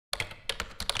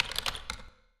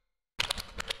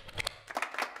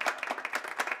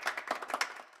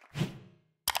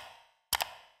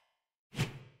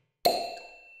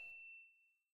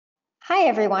Hi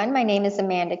everyone, my name is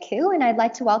Amanda Koo and I'd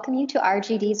like to welcome you to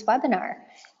RGD's webinar,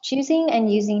 Choosing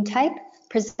and Using Type,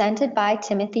 presented by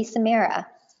Timothy Samara.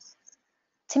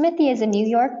 Timothy is a New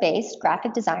York-based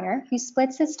graphic designer who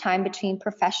splits his time between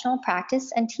professional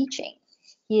practice and teaching.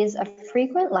 He is a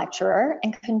frequent lecturer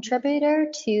and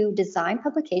contributor to design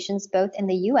publications both in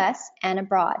the US and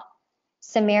abroad.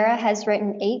 Samara has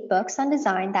written 8 books on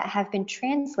design that have been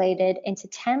translated into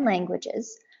 10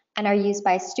 languages and are used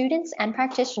by students and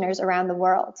practitioners around the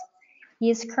world. He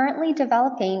is currently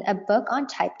developing a book on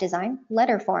type design,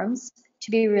 letterforms,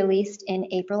 to be released in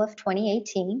April of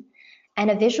 2018, and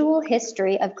a visual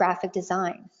history of graphic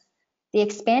design. The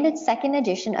expanded second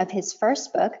edition of his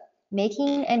first book,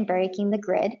 Making and Breaking the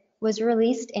Grid, was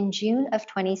released in June of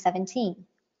 2017.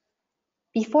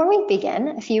 Before we begin,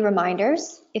 a few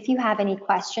reminders. If you have any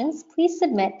questions, please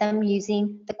submit them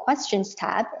using the Questions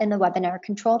tab in the webinar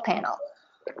control panel.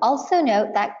 Also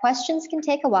note that questions can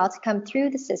take a while to come through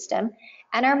the system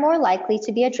and are more likely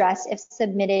to be addressed if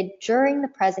submitted during the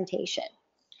presentation.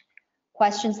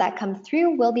 Questions that come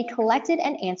through will be collected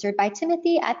and answered by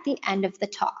Timothy at the end of the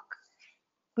talk.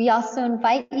 We also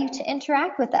invite you to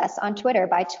interact with us on Twitter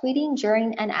by tweeting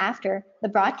during and after the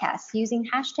broadcast using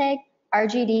hashtag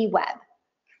RGDWeb.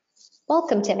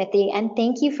 Welcome, Timothy, and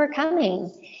thank you for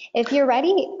coming. If you're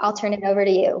ready, I'll turn it over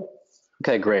to you.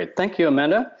 Okay, great. Thank you,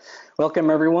 Amanda. Welcome,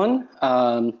 everyone.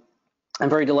 I'm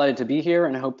very delighted to be here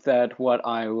and hope that what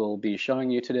I will be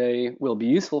showing you today will be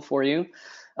useful for you,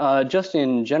 just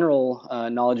in general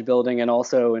knowledge building and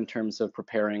also in terms of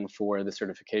preparing for the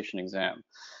certification exam.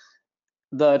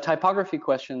 The typography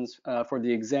questions for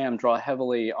the exam draw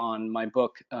heavily on my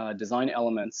book, Design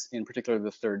Elements, in particular the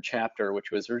 3rd chapter,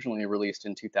 which was originally released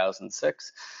in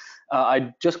 2006.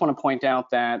 I just want to point out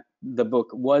that the book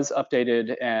was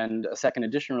updated and a 2nd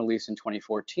edition released in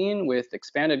 2014 with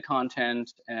expanded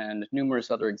content and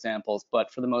numerous other examples, but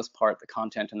for the most part, the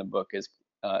content in the book is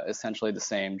essentially the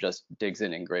same, just digs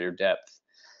in greater depth.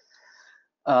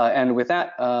 And with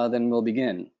that, then we'll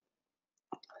begin.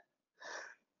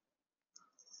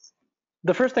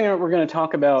 The first thing that we're going to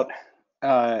talk about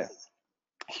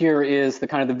here is the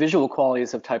kind of the visual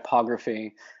qualities of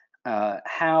typography,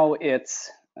 how its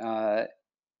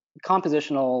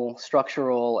compositional,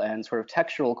 structural, and sort of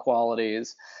textural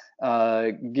qualities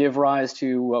give rise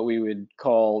to what we would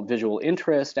call visual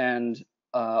interest and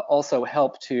also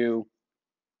help to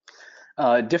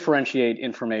differentiate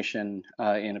information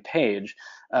in a page.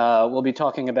 We'll be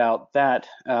talking about that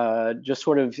just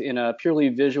sort of in a purely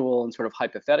visual and sort of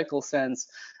hypothetical sense,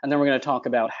 and then we're going to talk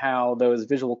about how those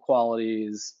visual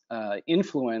qualities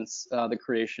influence the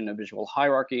creation of visual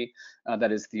hierarchy,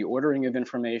 that is the ordering of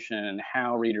information and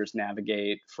how readers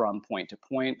navigate from point to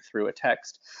point through a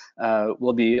text.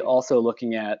 We'll be also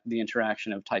looking at the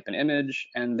interaction of type and image,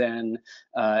 and then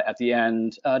at the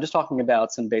end, just talking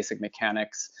about some basic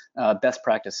mechanics, best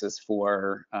practices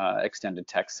for extended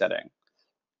text setting.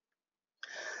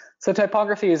 So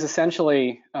typography is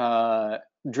essentially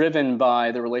driven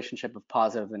by the relationship of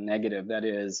positive and negative, that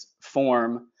is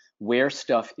form, where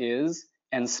stuff is,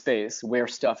 and space, where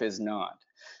stuff is not.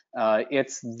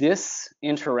 It's this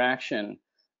interaction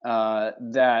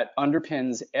that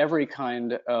underpins every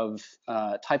kind of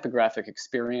typographic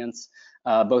experience,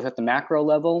 both at the macro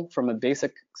level, from a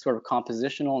basic sort of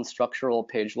compositional and structural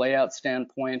page layout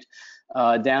standpoint,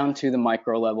 down to the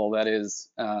micro level, that is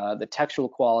the textual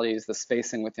qualities, the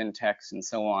spacing within text, and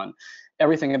so on.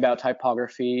 Everything about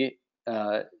typography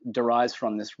derives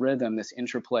from this rhythm, this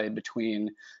interplay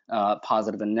between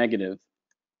positive and negative.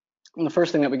 And the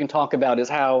first thing that we can talk about is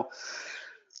how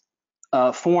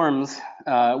forms,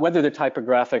 whether they're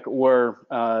typographic or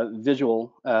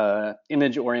visual,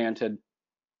 image-oriented,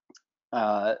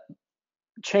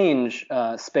 change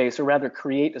space, or rather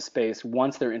create a space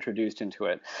once they're introduced into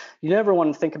it. You never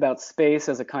want to think about space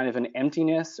as a kind of an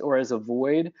emptiness or as a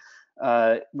void,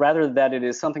 rather that it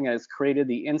is something that is created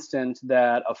the instant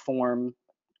that a form,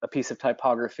 a piece of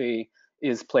typography,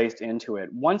 is placed into it.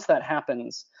 Once that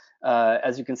happens,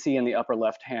 as you can see in the upper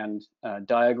left-hand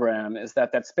diagram, is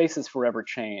that that space is forever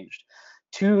changed.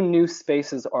 2 new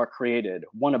spaces are created,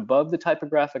 one above the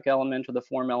typographic element or the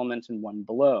form element and one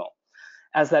below.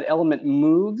 As that element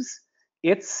moves,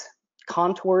 its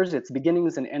contours, its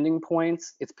beginnings and ending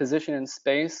points, its position in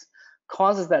space,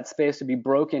 causes that space to be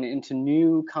broken into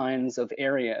new kinds of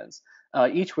areas,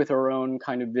 each with our own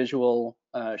kind of visual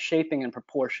shaping and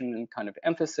proportion and kind of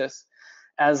emphasis.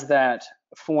 As that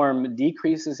form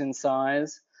decreases in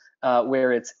size,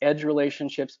 where its edge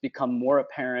relationships become more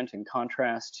apparent in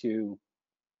contrast to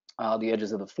the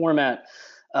edges of the format,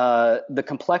 the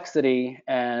complexity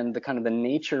and the kind of the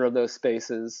nature of those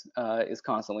spaces is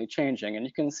constantly changing. And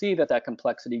you can see that that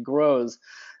complexity grows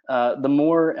the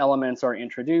more elements are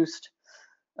introduced,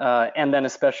 and then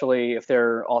especially if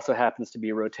there also happens to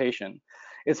be rotation.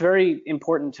 It's very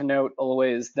important to note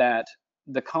always that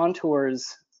the contours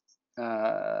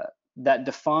that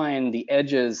define the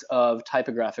edges of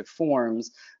typographic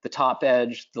forms, the top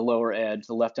edge, the lower edge,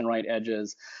 the left and right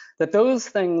edges, that those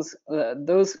things,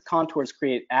 those contours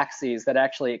create axes that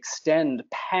actually extend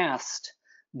past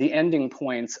the ending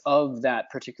points of that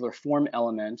particular form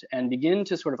element and begin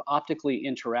to sort of optically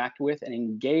interact with and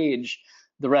engage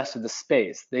the rest of the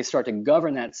space. They start to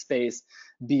govern that space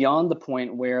beyond the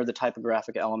point where the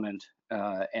typographic element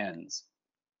ends.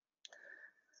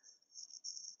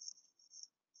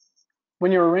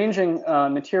 When you're arranging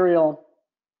material,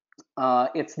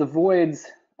 it's the voids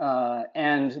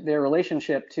and their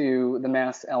relationship to the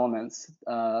mass elements,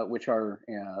 which are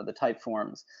the type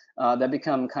forms, that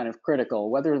become kind of critical,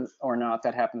 whether or not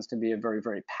that happens to be a very,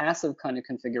 very passive kind of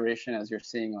configuration, as you're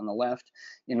seeing on the left,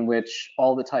 in which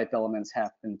all the type elements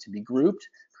happen to be grouped,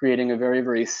 creating a very,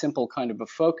 very simple kind of a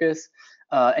focus,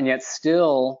 and yet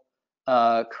still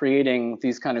creating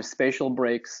these kind of spatial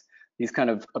breaks, these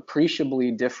kind of appreciably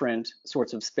different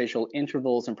sorts of spatial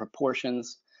intervals and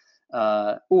proportions,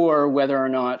 or whether or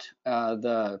not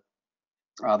the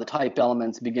type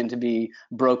elements begin to be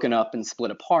broken up and split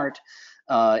apart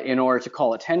in order to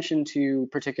call attention to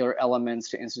particular elements,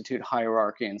 to institute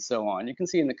hierarchy, and so on. You can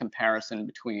see in the comparison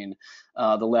between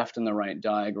the left and the right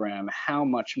diagram how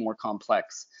much more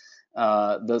complex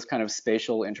those kind of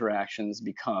spatial interactions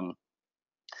become.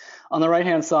 On the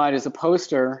right-hand side is a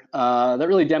poster that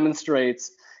really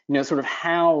demonstrates, sort of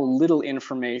how little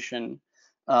information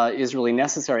is really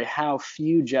necessary, how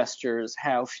few gestures,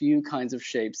 how few kinds of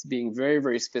shapes, being very,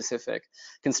 very specific,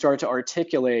 can start to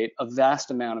articulate a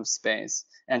vast amount of space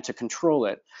and to control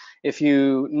it. If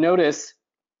you notice,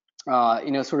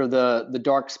 sort of the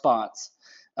dark spots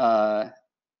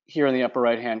here in the upper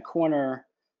right-hand corner,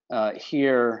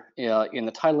 here in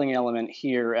the titling element,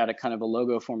 here at a kind of a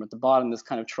logo form at the bottom, this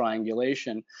kind of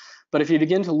triangulation. But if you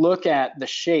begin to look at the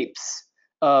shapes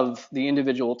of the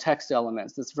individual text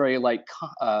elements, this very light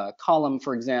column,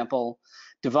 for example,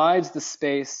 divides the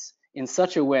space in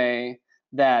such a way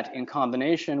that in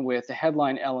combination with the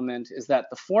headline element is that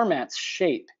the format's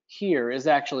shape here is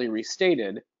actually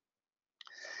restated.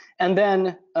 And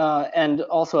then, and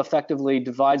also effectively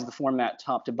divides the format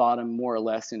top to bottom more or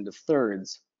less into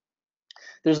thirds.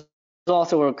 There's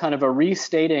also a kind of a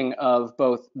restating of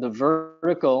both the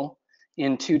vertical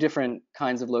in two different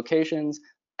kinds of locations,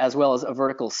 as well as a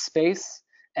vertical space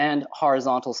and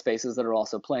horizontal spaces that are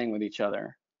also playing with each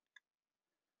other.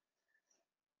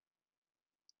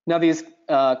 Now, these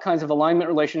kinds of alignment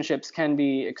relationships can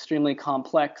be extremely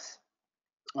complex,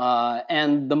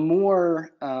 and the more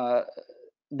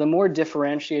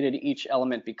differentiated each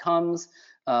element becomes,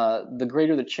 the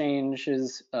greater the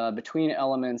changes between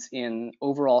elements in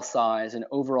overall size and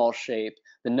overall shape,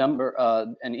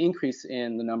 an increase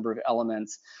in the number of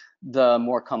elements, the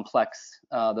more complex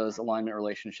those alignment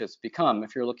relationships become.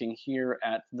 If you're looking here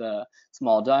at the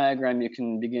small diagram, you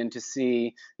can begin to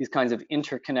see these kinds of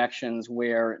interconnections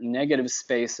where negative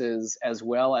spaces as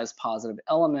well as positive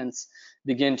elements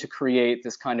begin to create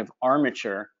this kind of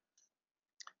armature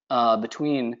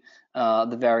between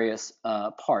the various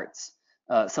parts.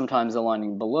 Sometimes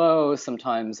aligning below,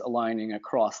 sometimes aligning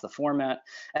across the format.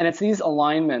 And it's these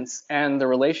alignments and the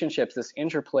relationships, this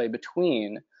interplay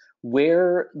between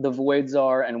where the voids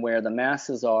are and where the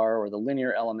masses are, or the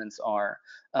linear elements are,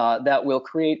 that will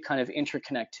create kind of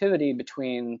interconnectivity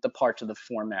between the parts of the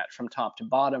format from top to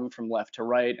bottom, from left to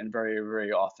right, and very,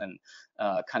 very often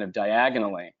kind of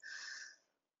diagonally.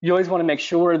 You always want to make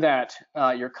sure that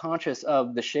you're conscious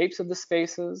of the shapes of the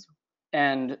spaces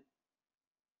and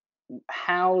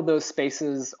how those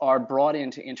spaces are brought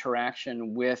into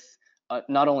interaction with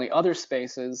not only other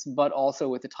spaces, but also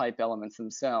with the type elements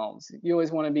themselves. You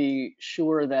always want to be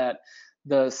sure that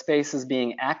the spaces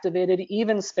being activated,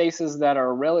 even spaces that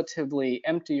are relatively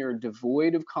empty or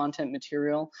devoid of content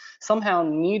material, somehow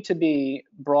need to be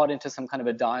brought into some kind of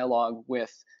a dialogue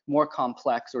with more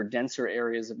complex or denser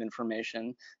areas of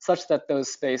information, such that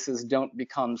those spaces don't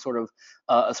become sort of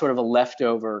a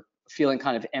leftover, feeling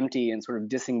kind of empty and sort of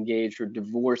disengaged or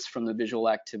divorced from the visual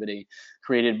activity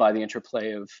created by the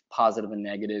interplay of positive and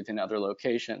negative in other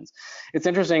locations. It's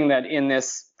interesting that in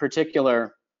this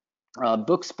particular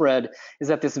book spread is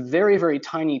that this very, very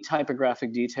tiny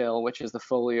typographic detail, which is the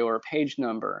folio or page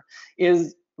number,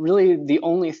 is really the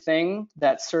only thing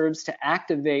that serves to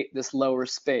activate this lower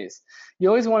space. You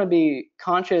always want to be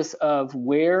conscious of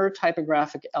where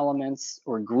typographic elements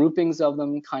or groupings of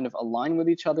them kind of align with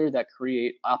each other that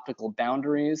create optical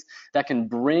boundaries that can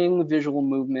bring visual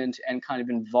movement and kind of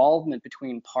involvement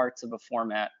between parts of a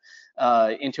format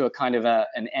into a kind of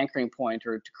an anchoring point,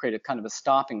 or to create a kind of a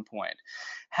stopping point.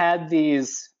 Had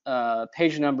these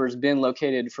page numbers been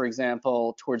located, for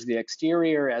example, towards the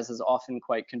exterior, as is often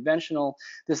quite conventional,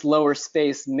 this lower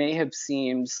space may have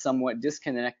seemed somewhat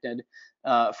disconnected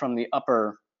from the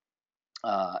upper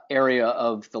area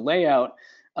of the layout,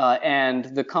 and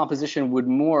the composition would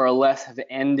more or less have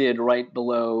ended right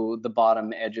below the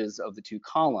bottom edges of the two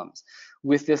columns.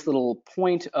 With this little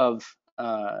point of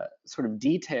sort of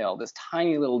detail, this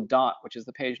tiny little dot, which is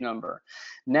the page number,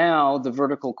 now the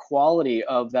vertical quality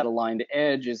of that aligned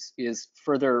edge is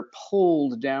further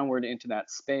pulled downward into that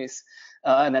space,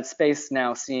 and that space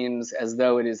now seems as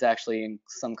though it is actually in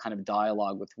some kind of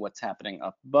dialogue with what's happening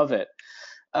up above it.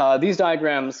 These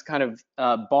diagrams kind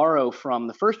of borrow from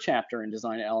the first chapter in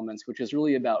Design Elements, which is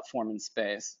really about form and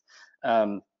space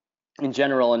in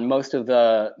general, and most of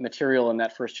the material in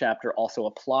that first chapter also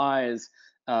applies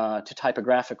to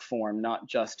typographic form, not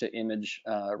just to image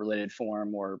related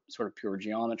form or sort of pure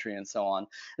geometry and so on.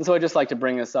 And so I just like to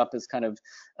bring this up as kind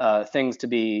of things to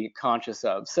be conscious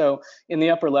of. So in the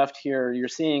upper left here, you're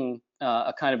seeing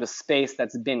a kind of a space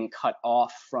that's been cut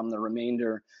off from the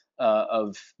remainder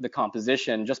of the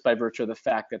composition, just by virtue of the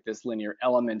fact that this linear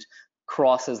element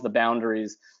crosses the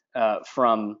boundaries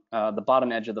from the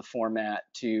bottom edge of the format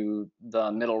to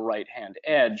the middle right-hand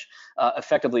edge,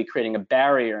 effectively creating a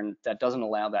barrier that doesn't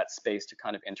allow that space to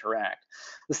kind of interact.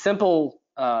 The simple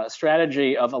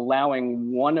strategy of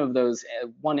allowing one of those,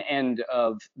 one end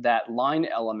of that line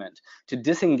element to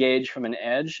disengage from an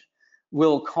edge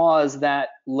will cause that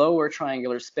lower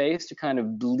triangular space to kind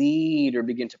of bleed or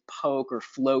begin to poke or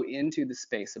flow into the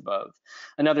space above.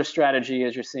 Another strategy,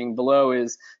 as you're seeing below,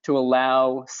 is to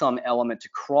allow some element to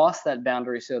cross that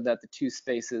boundary so that the two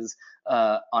spaces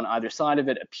on either side of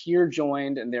it appear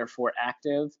joined and therefore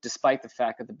active, despite the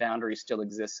fact that the boundary still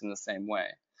exists in the same way.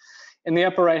 In the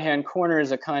upper right-hand corner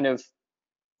is a kind of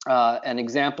an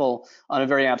example on a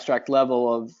very abstract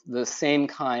level of the same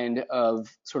kind of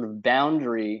sort of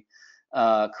boundary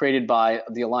created by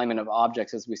the alignment of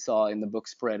objects, as we saw in the book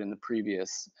spread in the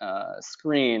previous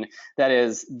screen. That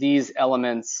is, these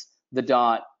elements, the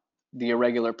dot, the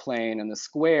irregular plane, and the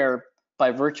square,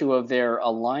 by virtue of their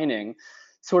aligning,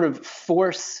 sort of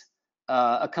force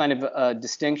a kind of a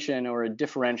distinction or a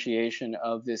differentiation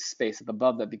of this space up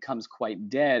above that becomes quite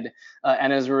dead,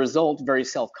 and as a result, very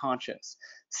self-conscious.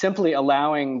 Simply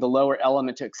allowing the lower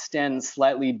element to extend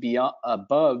slightly beyond,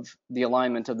 above the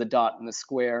alignment of the dot and the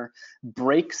square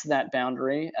breaks that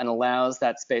boundary and allows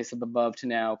that space up above to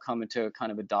now come into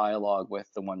kind of a dialogue with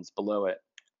the ones below it.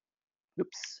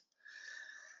 Oops.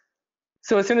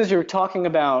 So as soon as you're talking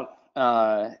about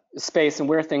space and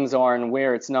where things are and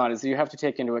where it's not, is you have to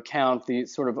take into account the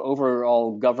sort of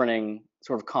overall governing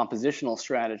sort of compositional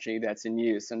strategy that's in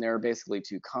use. And there are basically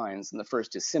two kinds. And the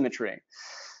first is symmetry.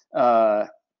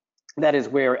 That is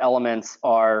where elements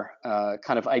are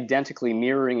kind of identically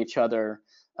mirroring each other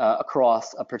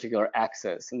across a particular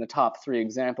axis. In the top three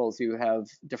examples, you have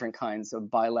different kinds of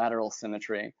bilateral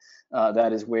symmetry.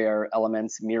 That is where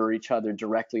elements mirror each other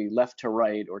directly left to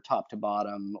right or top to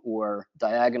bottom or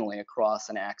diagonally across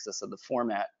an axis of the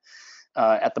format.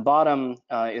 At the bottom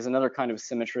is another kind of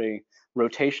symmetry,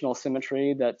 rotational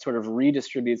symmetry, that sort of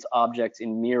redistributes objects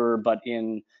in mirror but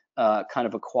in kind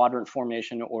of a quadrant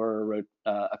formation or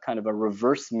a kind of a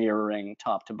reverse mirroring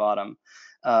top to bottom.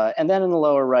 And then in the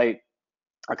lower right,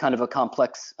 a kind of a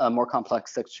complex, more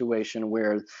complex situation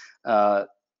where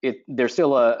there's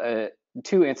still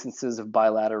two instances of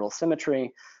bilateral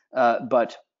symmetry,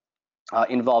 but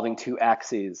involving two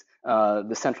axes,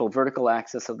 the central vertical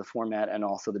axis of the format and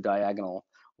also the diagonal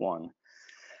one.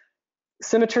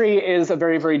 Symmetry is a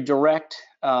very, very direct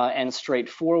and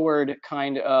straightforward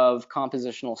kind of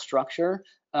compositional structure,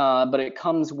 but it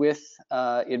comes with,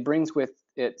 it brings with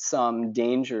it some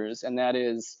dangers, and that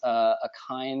is a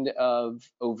kind of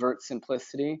overt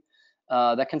simplicity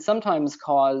that can sometimes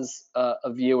cause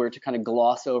a viewer to kind of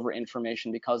gloss over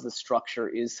information because the structure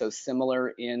is so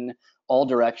similar in all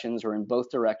directions or in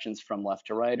both directions from left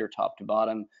to right or top to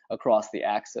bottom across the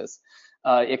axis.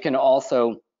 It can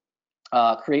also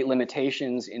create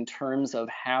limitations in terms of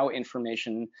how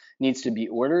information needs to be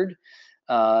ordered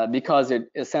because it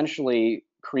essentially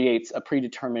creates a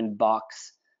predetermined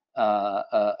box,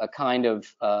 a kind of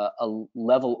a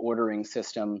level ordering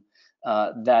system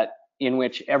that in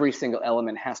which every single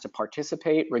element has to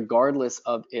participate, regardless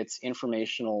of its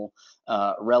informational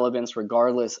relevance,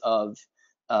 regardless of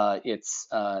its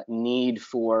need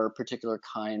for particular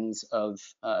kinds of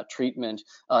treatment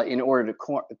in order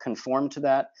to conform to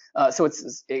that. So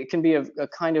it can be a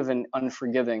kind of an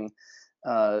unforgiving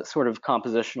sort of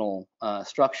compositional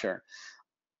structure.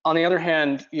 On the other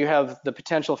hand, you have the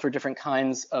potential for different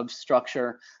kinds of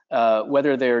structure,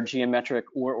 whether they're geometric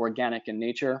or organic in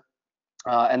nature.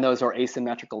 And those are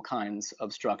asymmetrical kinds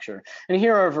of structure. And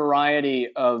here are a variety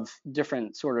of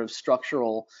different sort of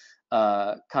structural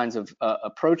kinds of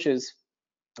approaches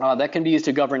that can be used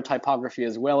to govern typography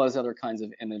as well as other kinds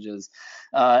of images.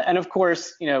 And of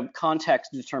course,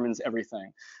 context determines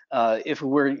everything. If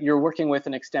you're working with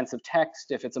an extensive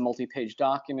text, if it's a multi-page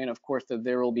document, of course,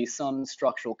 there will be some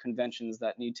structural conventions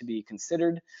that need to be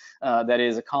considered. That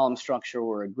is a column structure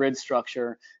or a grid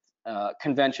structure,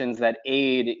 conventions that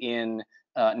aid in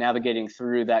navigating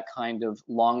through that kind of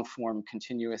long-form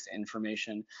continuous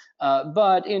information.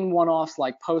 But in one-offs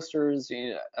like posters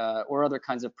or other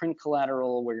kinds of print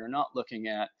collateral where you're not looking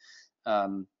at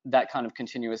that kind of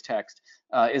continuous text,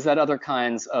 is that other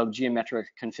kinds of geometric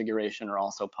configuration are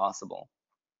also possible.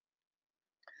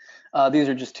 These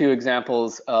are just two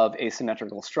examples of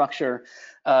asymmetrical structure.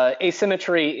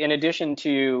 Asymmetry, in addition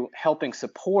to helping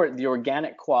support the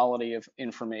organic quality of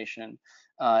information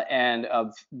and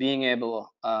of being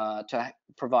able to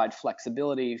provide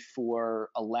flexibility for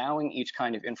allowing each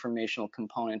kind of informational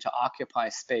component to occupy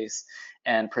space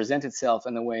and present itself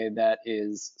in the way that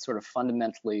is sort of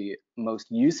fundamentally most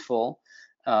useful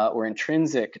or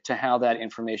intrinsic to how that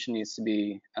information needs to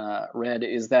be read,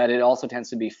 is that it also tends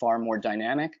to be far more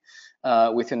dynamic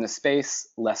within the space,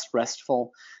 less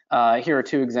restful. Here are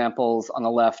two examples. On the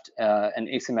left, an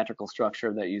asymmetrical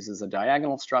structure that uses a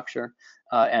diagonal structure,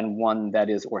 and one that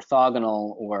is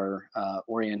orthogonal or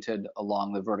oriented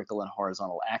along the vertical and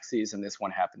horizontal axes, and this one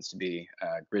happens to be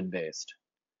grid-based.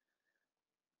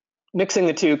 Mixing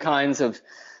the two kinds of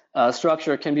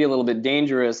structure can be a little bit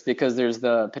dangerous because there's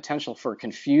the potential for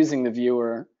confusing the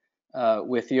viewer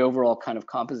with the overall kind of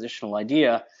compositional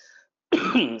idea.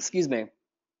 Excuse me.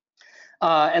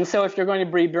 And so if you're going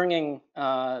to be bringing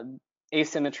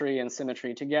asymmetry and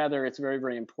symmetry together, it's very,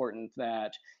 very important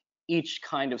that each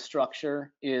kind of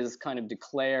structure is kind of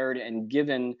declared and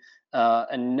given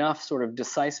enough sort of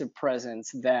decisive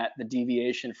presence that the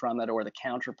deviation from it or the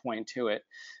counterpoint to it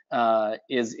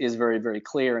is very, very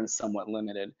clear and somewhat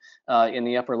limited. In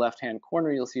the upper left-hand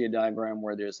corner, you'll see a diagram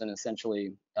where there's an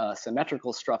essentially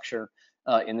symmetrical structure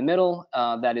in the middle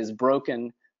that is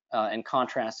broken and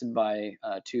contrasted by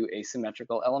two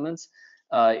asymmetrical elements.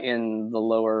 In the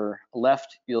lower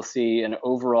left, you'll see an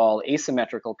overall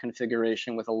asymmetrical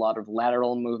configuration with a lot of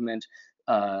lateral movement,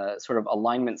 sort of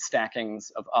alignment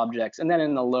stackings of objects. And then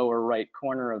in the lower right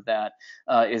corner of that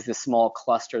is this small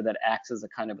cluster that acts as a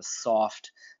kind of a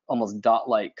soft, almost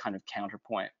dot-like kind of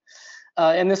counterpoint.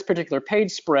 In this particular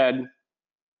page spread,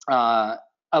 I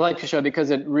like to show because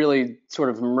it really sort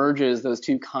of merges those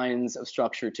two kinds of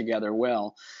structure together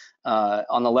well.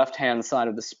 On the left-hand side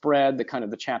of the spread, the kind of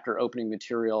the chapter opening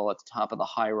material at the top of the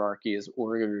hierarchy is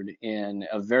ordered in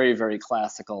a very, very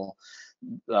classical,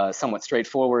 somewhat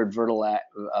straightforward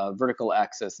vertical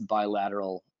axis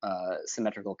bilateral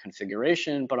symmetrical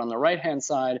configuration. But on the right-hand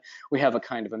side, we have a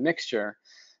kind of a mixture,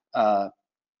 a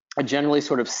generally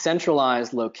sort of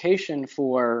centralized location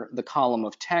for the column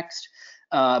of text,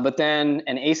 but then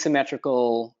an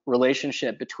asymmetrical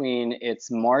relationship between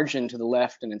its margin to the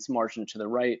left and its margin to the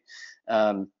right,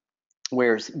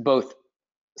 where both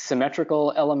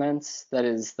symmetrical elements, that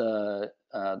is the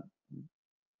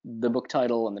book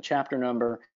title and the chapter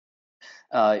number,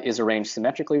 is arranged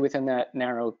symmetrically within that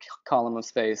narrow column of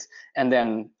space, and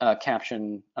then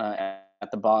caption at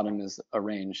the bottom is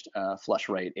arranged flush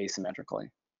right asymmetrically.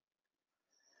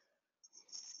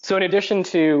 So in addition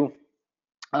to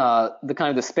the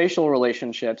kind of the spatial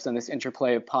relationships and this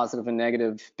interplay of positive and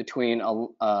negative between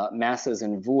masses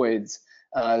and voids,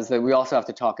 is that we also have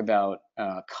to talk about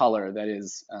color, that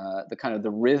is the kind of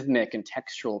the rhythmic and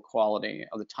textural quality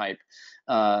of the type.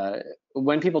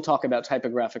 When people talk about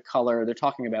typographic color, they're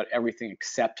talking about everything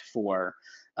except for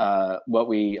what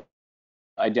we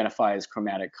identify as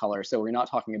chromatic color. So we're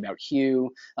not talking about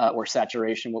hue or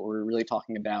saturation. What we're really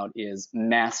talking about is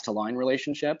mass to line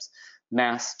relationships,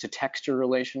 mass to texture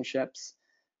relationships,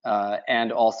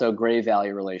 and also gray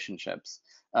value relationships,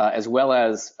 as well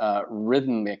as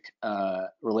rhythmic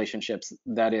relationships.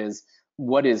 That is,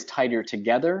 what is tighter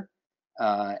together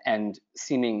and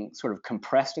seeming sort of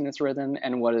compressed in its rhythm,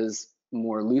 and what is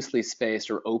more loosely spaced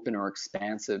or open or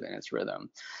expansive in its rhythm.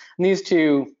 And these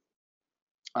two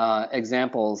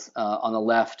examples on the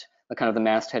left, the kind of the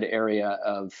masthead area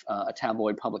of a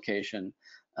tabloid publication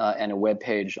and a web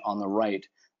page on the right.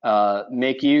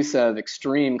 Make use of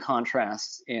extreme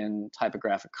contrasts in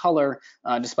typographic color,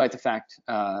 despite the fact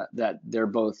that they're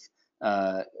both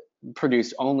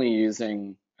produced only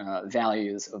using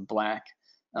values of black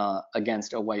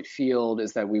against a white field,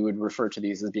 is that we would refer to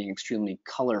these as being extremely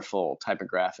colorful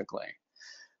typographically.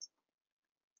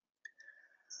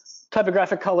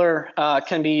 Typographic color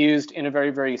can be used in a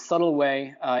very, very subtle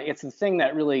way. It's the thing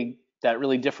that really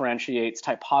differentiates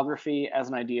typography as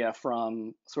an idea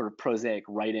from sort of prosaic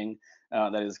writing.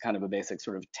 That is kind of a basic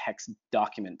sort of text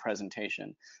document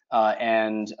presentation,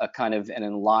 and a kind of an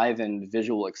enlivened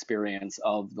visual experience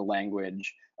of the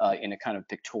language in a kind of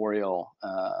pictorial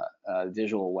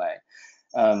visual way.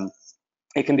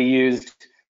 It can be used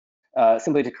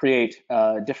simply to create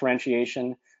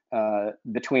differentiation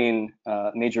between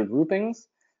major groupings.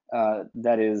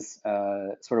 That is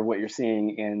sort of what you're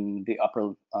seeing in the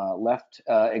upper left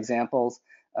examples.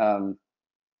 And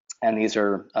these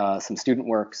are some student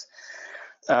works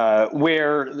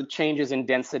where the changes in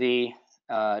density,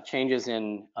 changes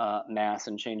in mass,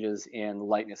 and changes in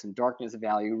lightness and darkness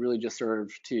value really just serve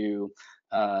to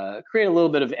create a little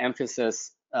bit of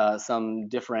emphasis, some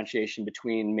differentiation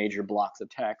between major blocks of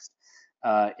text.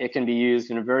 It can be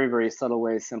used in a very, very subtle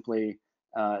way simply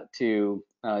to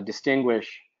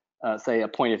distinguish, say, a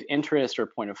point of interest or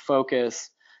point of focus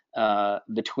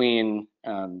between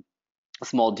a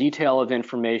small detail of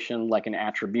information, like an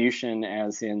attribution,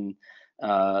 as in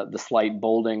the slight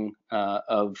bolding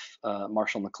of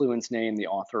Marshall McLuhan's name, the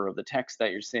author of the text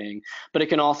that you're seeing. But it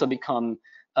can also become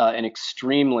an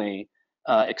extremely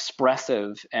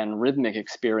expressive and rhythmic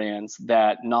experience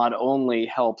that not only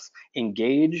helps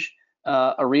engage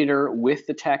a reader with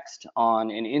the text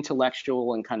on an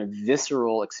intellectual and kind of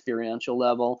visceral experiential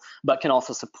level, but can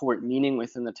also support meaning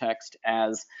within the text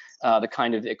as the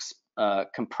kind of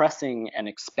compressing and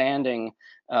expanding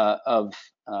of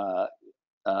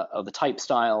the type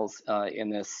styles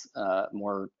in this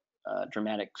more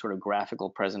dramatic sort of graphical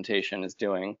presentation is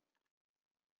doing.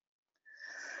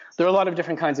 There are a lot of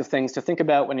different kinds of things to think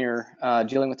about when you're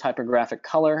dealing with typographic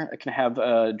color. It can have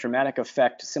a dramatic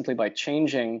effect simply by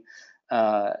changing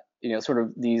sort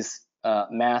of these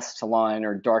mass to line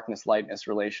or darkness lightness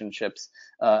relationships.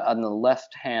 On the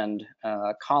left hand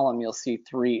column, you'll see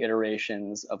 3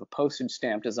 iterations of a postage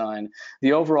stamp design.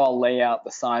 The overall layout,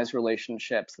 the size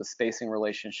relationships, the spacing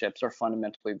relationships are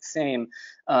fundamentally the same,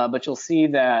 but you'll see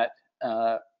that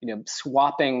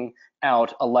swapping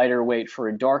out a lighter weight for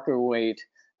a darker weight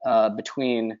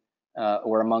between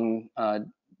or among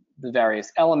the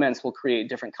various elements will create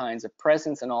different kinds of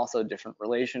presence and also different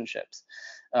relationships.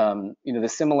 The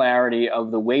similarity of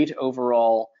the weight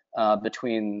overall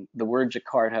between the word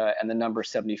Jakarta and the number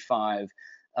 75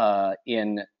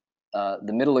 in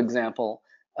the middle example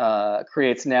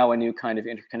creates now a new kind of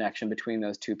interconnection between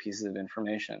those 2 pieces of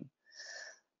information.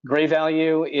 Gray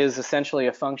value is essentially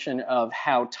a function of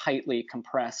how tightly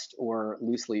compressed or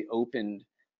loosely opened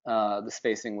the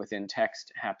spacing within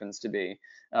text happens to be.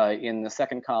 In the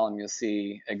second column, you'll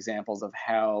see examples of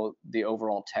how the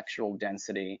overall textual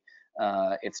density,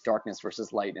 its darkness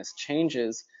versus lightness,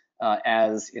 changes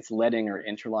as its leading or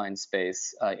interline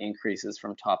space increases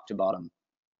from top to bottom.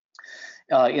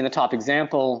 In the top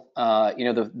example,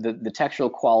 the textual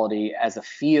quality as a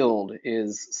field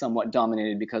is somewhat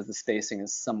dominated because the spacing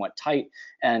is somewhat tight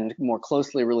and more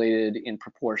closely related in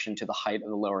proportion to the height of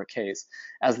the lowercase.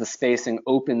 As the spacing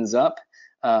opens up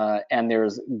and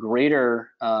there's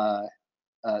greater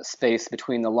space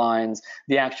between the lines,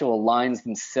 the actual lines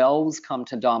themselves come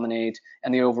to dominate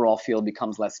and the overall field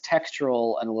becomes less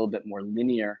textural and a little bit more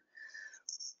linear.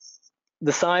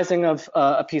 The sizing of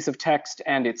a piece of text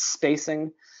and its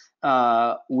spacing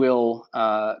will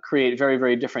create very,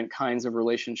 very different kinds of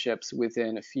relationships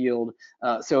within a field.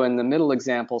 So in the middle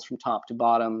examples from top to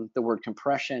bottom, the word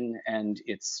compression and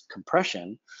its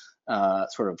compression,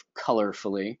 sort of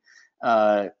colorfully,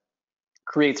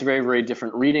 creates very, very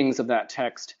different readings of that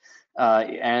text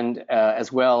and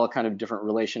as well kind of different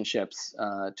relationships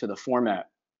to the format.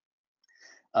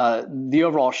 The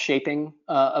overall shaping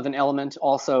of an element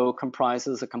also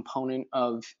comprises a component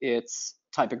of its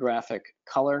typographic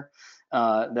color,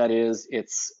 that is,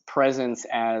 its presence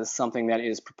as something that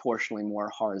is proportionally more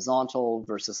horizontal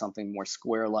versus something more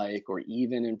square-like or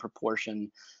even in proportion,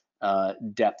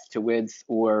 depth to width,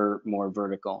 or more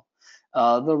vertical.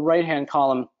 The right-hand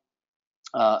column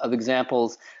of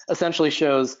examples essentially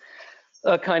shows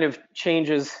kind of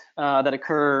changes that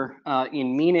occur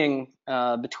in meaning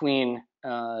between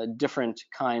different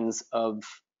kinds of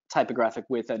typographic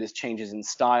width, that is changes in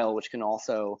style, which can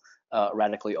also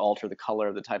radically alter the color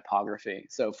of the typography.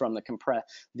 So from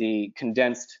the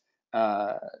condensed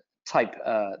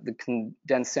the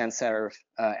condensed sans serif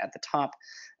at the top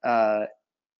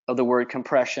of the word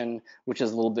compression, which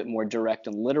is a little bit more direct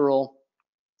and literal,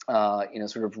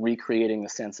 sort of recreating the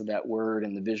sense of that word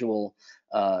and the visual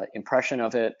impression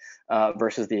of it,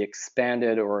 versus the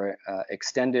expanded or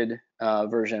extended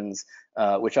versions,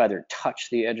 which either touch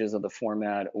the edges of the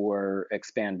format or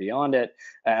expand beyond it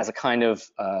as a kind of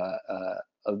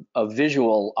a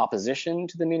visual opposition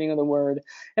to the meaning of the word.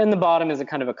 And the bottom is a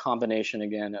kind of a combination,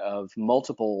 again, of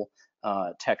multiple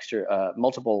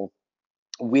multiple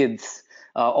widths,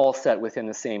 all set within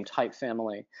the same type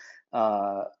family.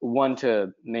 One,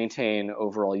 to maintain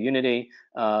overall unity,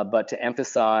 but to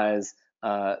emphasize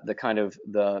the kind of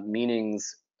the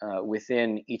meanings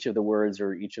within each of the words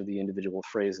or each of the individual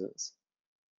phrases.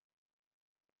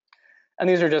 And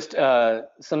these are just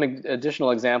some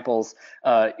additional examples,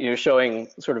 showing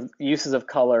sort of uses of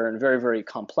color in very, very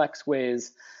complex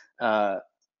ways.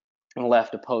 On the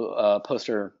left, a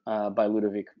poster by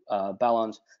Ludovic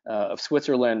Balland of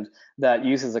Switzerland that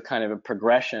uses a kind of a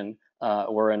progression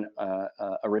or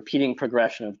a repeating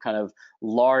progression of kind of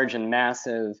large and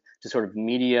massive to sort of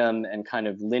medium and kind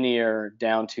of linear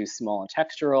down to small and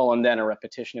textural, and then a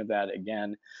repetition of that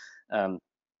again.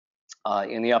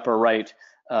 In the upper right,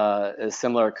 a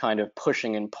similar kind of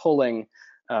pushing and pulling,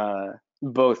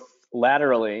 both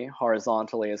laterally,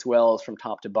 horizontally, as well as from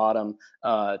top to bottom,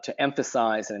 to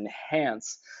emphasize and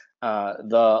enhance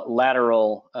the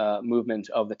lateral movement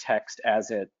of the text as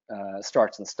it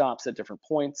starts and stops at different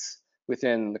points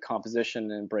within the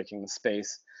composition and breaking the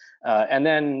space. And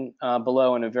then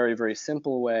below, in a very, very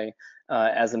simple way,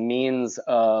 as a means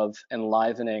of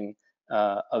enlivening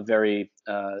a very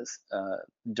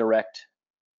direct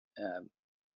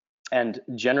and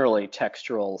generally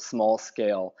textural, small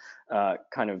scale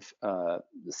kind of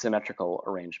symmetrical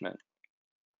arrangement.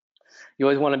 You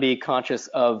always want to be conscious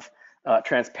of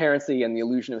transparency and the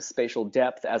illusion of spatial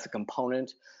depth as a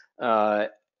component,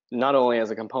 not only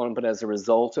as a component, but as a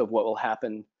result of what will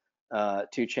happen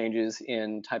to changes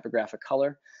in typographic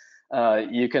color.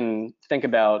 You can think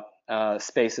about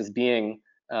space as being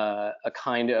a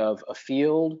kind of a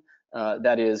field,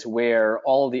 that is where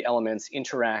all of the elements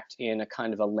interact in a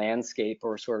kind of a landscape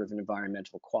or sort of an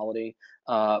environmental quality,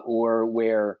 or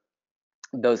where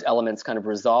those elements kind of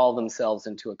resolve themselves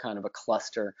into a kind of a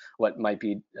cluster, what might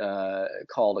be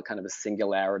called a kind of a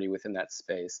singularity within that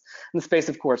space. And the space,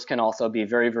 of course, can also be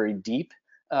very, very deep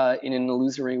in an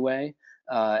illusory way,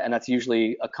 and that's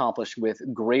usually accomplished with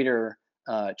greater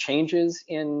changes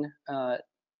in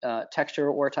texture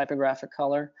or typographic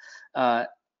color.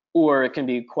 Or it can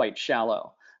be quite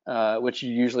shallow, which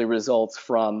usually results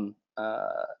from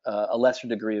a lesser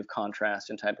degree of contrast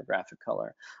in typographic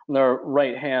color. On the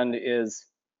right hand is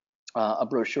a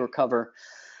brochure cover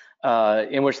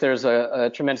in which there's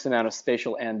a tremendous amount of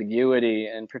spatial ambiguity,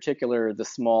 in particular the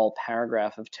small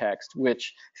paragraph of text,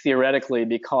 which theoretically,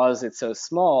 because it's so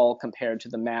small compared to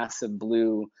the massive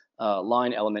blue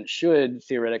line element, should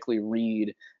theoretically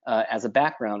read as a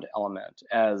background element,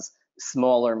 as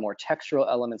smaller, more textural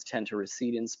elements tend to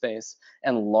recede in space,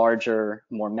 and larger,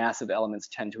 more massive elements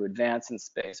tend to advance in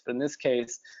space. But in this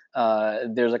case,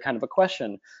 there's a kind of a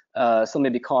question,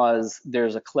 simply because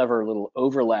there's a clever little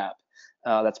overlap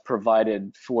that's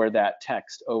provided for that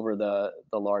text over the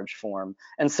large form.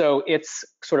 And so its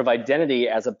sort of identity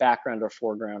as a background or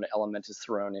foreground element is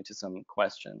thrown into some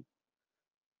question.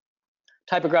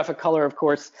 Typographic color, of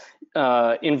course,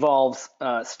 involves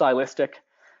stylistic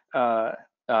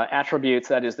attributes,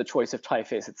 that is the choice of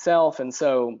typeface itself. And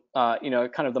so,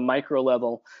 kind of the micro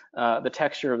level, the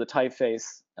texture of the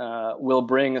typeface will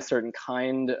bring a certain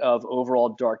kind of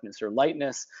overall darkness or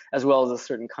lightness, as well as a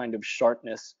certain kind of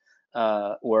sharpness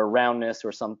or roundness,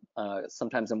 or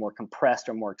sometimes a more compressed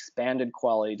or more expanded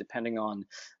quality, depending on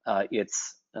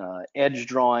its edge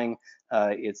drawing,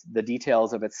 the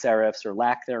details of its serifs or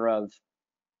lack thereof,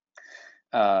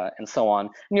 and so on.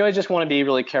 And you always just want to be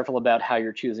really careful about how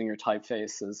you're choosing your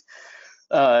typefaces.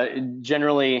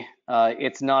 Generally,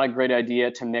 it's not a great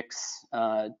idea to mix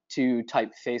two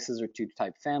typefaces or two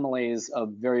type families of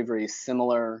very, very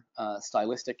similar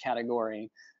stylistic category.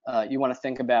 You want to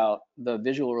think about the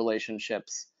visual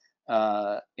relationships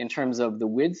in terms of the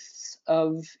widths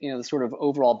of, the sort of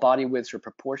overall body widths or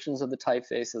proportions of the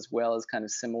typeface, as well as kind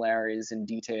of similarities in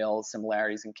details,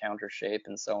 similarities in counter shape,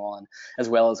 and so on, as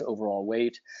well as overall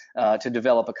weight, to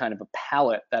develop a kind of a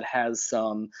palette that has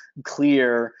some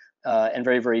clear and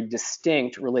very, very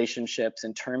distinct relationships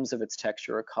in terms of its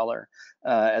texture or color,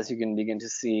 as you can begin to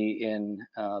see in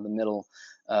the middle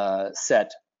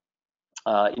set.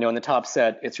 In the top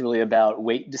set, it's really about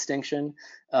weight distinction.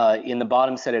 In the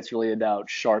bottom set, it's really about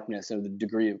sharpness and the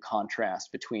degree of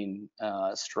contrast between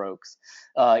strokes.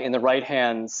 In the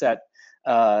right-hand set,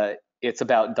 it's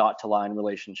about dot-to-line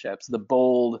relationships. The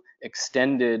bold,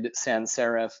 extended sans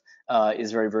serif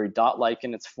is very, very dot-like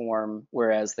in its form,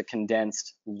 whereas the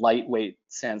condensed, lightweight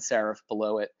sans serif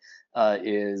below it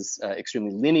is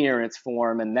extremely linear in its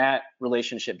form, and that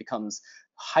relationship becomes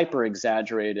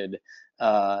hyper-exaggerated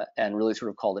and really sort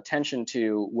of called attention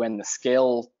to when the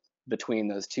scale between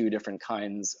those two different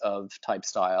kinds of type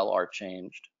style are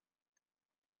changed.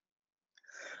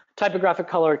 Typographic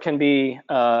color can be,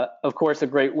 of course, a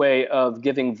great way of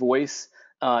giving voice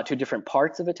to different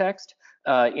parts of a text.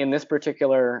 In this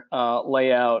particular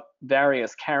layout,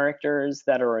 various characters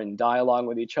that are in dialogue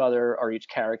with each other are each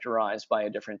characterized by a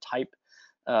different type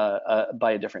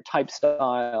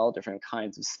style, different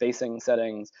kinds of spacing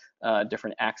settings,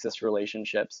 different axis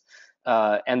relationships,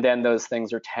 and then those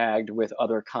things are tagged with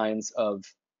other kinds of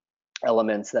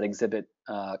elements that exhibit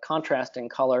contrasting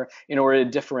color in order to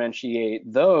differentiate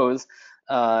those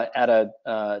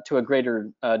to a greater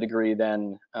degree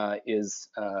than is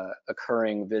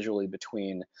occurring visually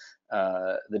between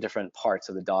the different parts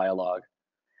of the dialogue.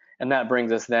 And that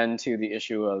brings us then to the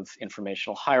issue of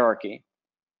informational hierarchy,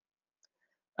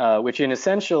 which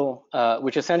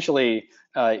essentially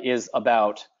is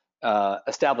about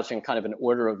establishing kind of an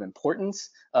order of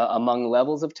importance among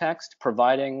levels of text,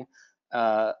 providing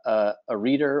a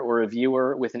reader or a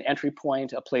viewer with an entry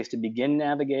point, a place to begin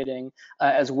navigating,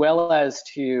 as well as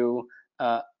to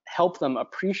help them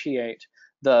appreciate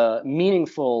the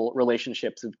meaningful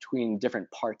relationships between different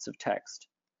parts of text.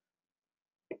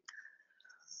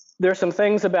 There are some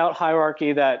things about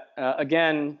hierarchy that,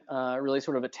 again, really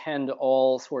sort of attend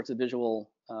all sorts of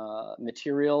visual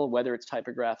material, whether it's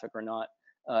typographic or not,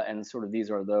 and sort of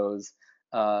these are those.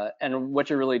 And what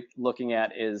you're really looking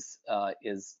at is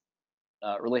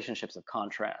relationships of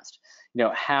contrast.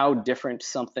 How different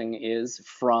something is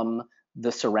from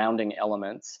the surrounding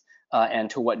elements, and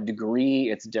to what degree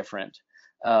it's different.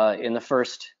 In the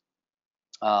first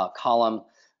column,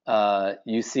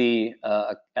 you see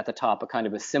at the top a kind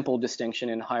of a simple distinction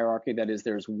in hierarchy. That is,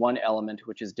 there's one element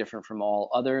which is different from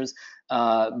all others,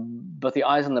 but the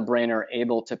eyes and the brain are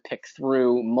able to pick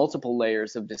through multiple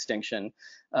layers of distinction,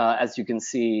 as you can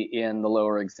see in the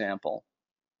lower example,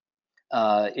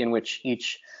 in which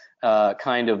each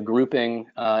kind of grouping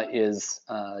is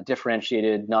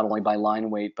differentiated not only by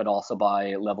line weight, but also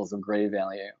by levels of gray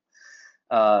value.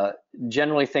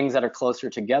 Generally, things that are closer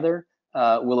together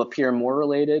will appear more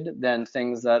related than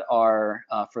things that are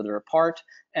further apart,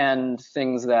 and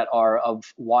things that are of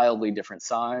wildly different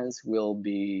size will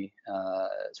be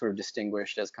sort of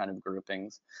distinguished as kind of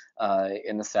groupings.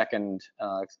 In the second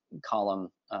column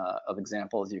of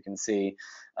examples, you can see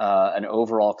an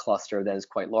overall cluster that is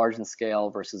quite large in scale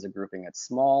versus a grouping that's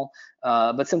small,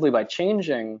 but simply by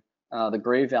changing the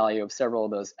gray value of several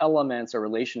of those elements, a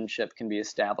relationship can be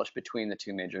established between the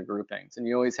two major groupings. And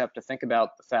you always have to think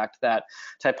about the fact that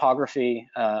typography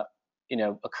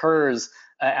occurs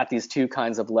at these two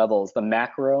kinds of levels. The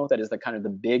macro, that is the kind of the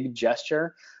big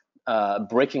gesture,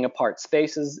 breaking apart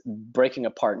spaces, breaking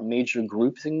apart major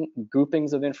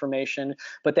groupings of information.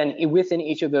 But then within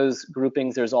each of those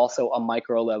groupings, there's also a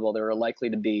micro level. There are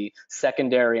likely to be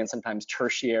secondary and sometimes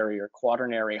tertiary or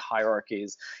quaternary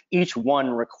hierarchies, each one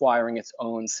requiring its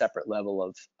own separate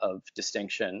level of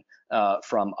distinction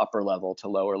from upper level to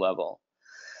lower level.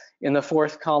 In the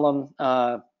fourth column,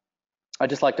 I'd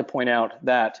just like to point out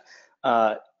that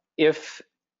if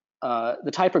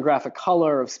the typographic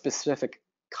color of specific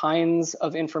kinds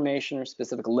of information or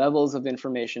specific levels of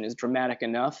information is dramatic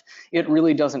enough, it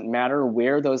really doesn't matter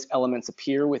where those elements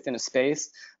appear within a space.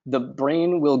 The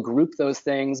brain will group those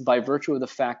things by virtue of the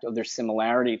fact of their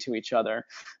similarity to each other.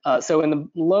 So in the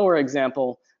lower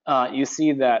example, you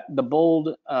see that the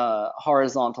bold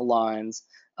horizontal lines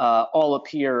all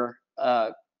appear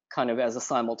kind of as a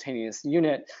simultaneous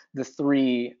unit. The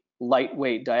three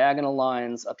lightweight diagonal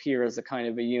lines appear as a kind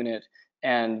of a unit,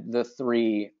 and the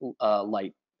three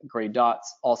light gray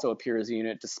dots also appear as a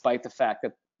unit, despite the fact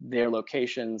that their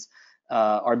locations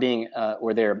are being,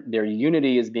 or their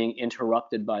unity is being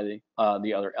interrupted by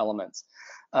the other elements.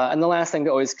 And the last thing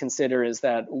to always consider is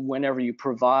that whenever you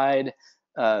provide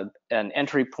an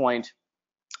entry point,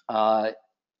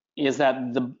 is that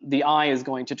the eye is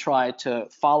going to try to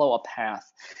follow a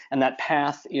path, and that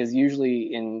path is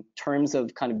usually in terms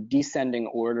of kind of descending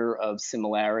order of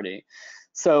similarity.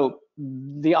 So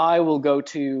the eye will go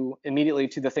to immediately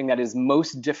to the thing that is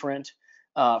most different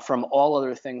from all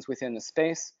other things within the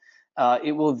space.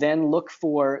 It will then look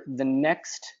for the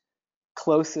next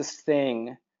closest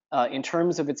thing in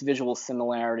terms of its visual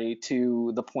similarity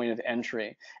to the point of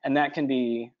entry. And that can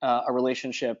be a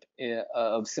relationship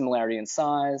of similarity in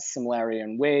size, similarity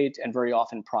in weight, and very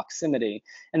often proximity.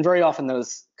 And very often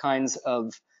those kinds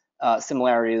of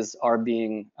similarities are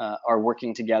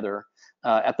working together.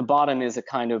 At the bottom is a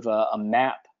kind of a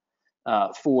map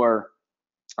for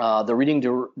the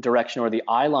reading direction or the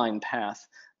eye line path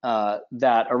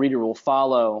that a reader will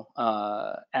follow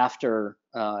after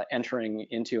entering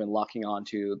into and locking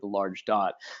onto the large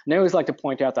dot. And I always like to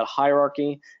point out that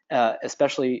hierarchy,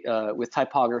 especially with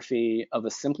typography of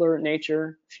a simpler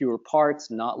nature, fewer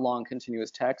parts, not long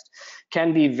continuous text,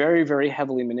 can be very, very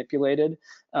heavily manipulated.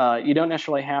 You don't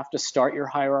necessarily have to start your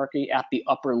hierarchy at the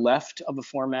upper left of a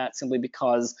format simply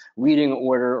because reading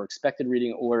order or expected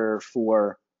reading order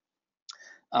for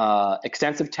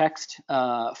extensive text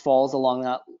falls along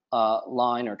that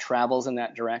line or travels in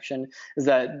that direction, is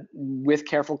that with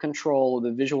careful control of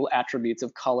the visual attributes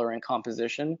of color and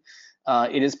composition,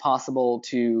 it is possible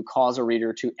to cause a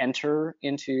reader to enter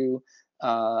into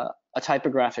a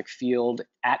typographic field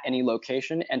at any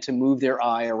location and to move their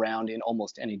eye around in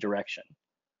almost any direction.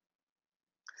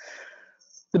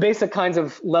 The basic kinds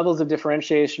of levels of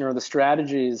differentiation or the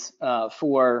strategies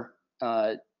for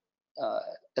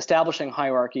establishing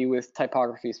hierarchy with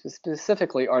typography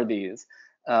specifically are these: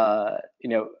 a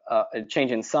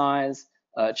change in size,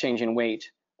 a change in weight,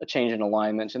 a change in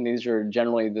alignment, and these are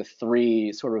generally the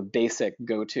three sort of basic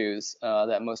go-tos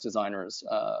that most designers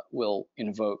will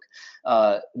invoke.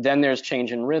 Then there's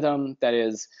change in rhythm, that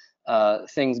is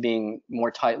things being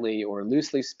more tightly or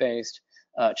loosely spaced,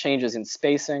 changes in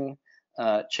spacing,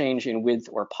 change in width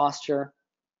or posture,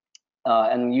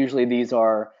 and usually these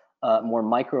are more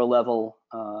micro level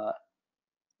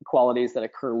qualities that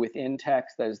occur within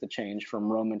text. That is the change from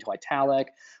Roman to italic,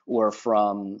 or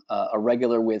from a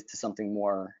regular width to something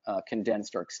more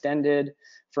condensed or extended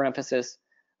for emphasis,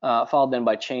 followed then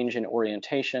by change in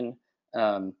orientation.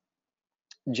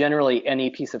 Generally, any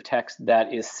piece of text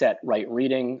that is set right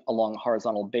reading along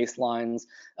horizontal baselines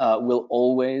will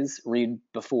always read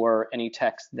before any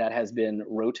text that has been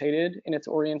rotated in its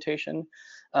orientation,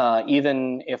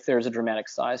 even if there's a dramatic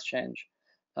size change.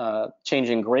 Change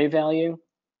in gray value,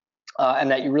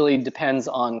 and that really depends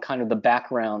on kind of the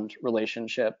background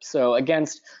relationship. So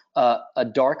against a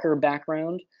darker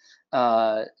background,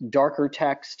 darker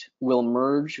text will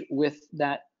merge with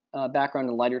that background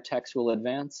and lighter text will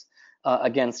advance.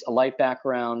 Against a light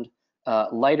background,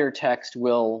 lighter text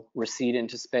will recede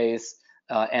into space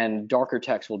and darker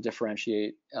text will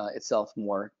differentiate itself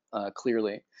more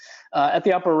clearly. At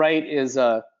the upper right is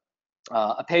a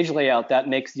page layout that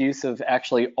makes use of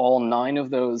actually all 9 of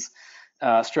those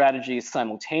strategies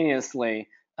simultaneously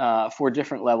for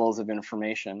different levels of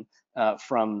information,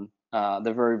 from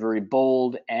the very, very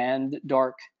bold and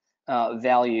dark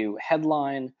value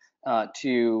headline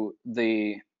to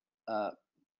the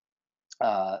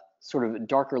sort of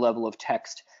darker level of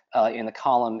text in the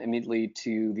column immediately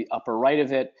to the upper right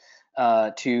of it,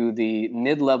 to the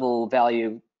mid-level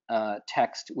value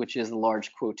text, which is the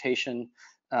large quotation,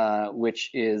 which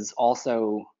is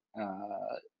also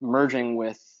merging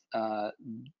with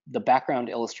the background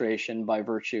illustration by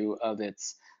virtue of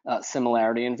its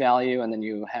similarity in value, and then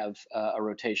you have a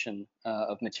rotation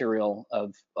of material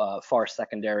of far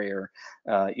secondary or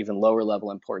even lower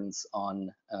level importance on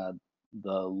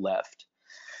the left.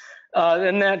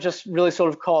 And that just really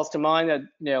sort of calls to mind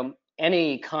that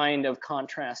any kind of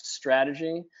contrast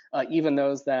strategy, even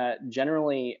those that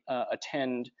generally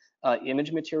attend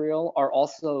image material, are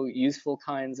also useful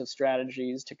kinds of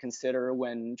strategies to consider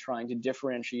when trying to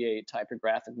differentiate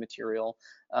typographic material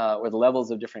or the levels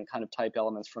of different kind of type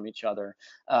elements from each other.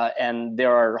 And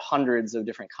there are hundreds of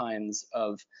different kinds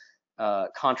of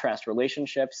contrast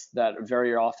relationships that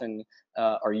very often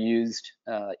are used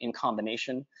in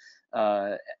combination.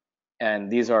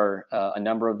 And these are a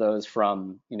number of those,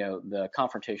 from the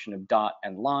confrontation of dot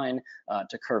and line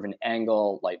to curve and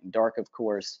angle, light and dark, of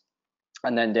course,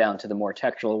 and then down to the more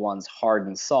textual ones, hard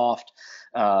and soft,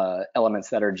 elements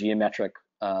that are geometric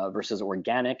versus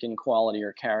organic in quality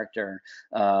or character,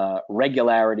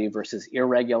 regularity versus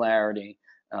irregularity,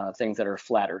 things that are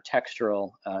flat or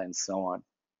textural, and so on.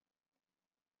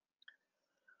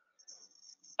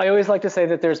 I always like to say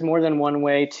that there's more than one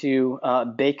way to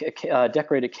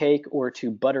decorate a cake or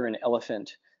to butter an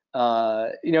elephant.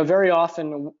 Very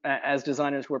often as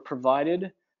designers, we're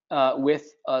provided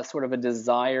with a sort of a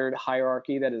desired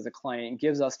hierarchy, that is, a client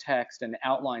gives us text and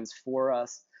outlines for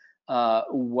us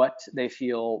what they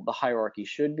feel the hierarchy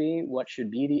should be, what should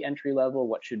be the entry level,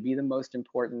 what should be the most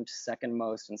important, second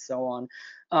most, and so on.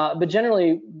 But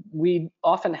generally, we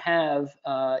often have,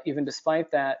 even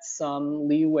despite that, some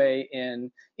leeway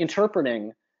in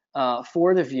interpreting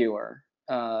for the viewer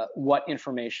what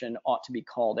information ought to be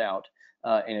called out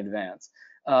in advance.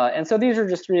 And so these are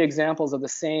just 3 examples of the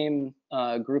same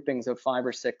groupings of 5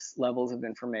 or 6 levels of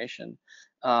information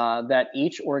that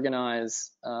each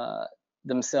organize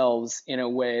themselves in a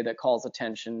way that calls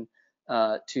attention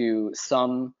to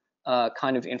some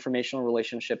kind of informational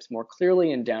relationships more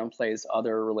clearly and downplays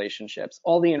other relationships.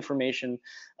 All the information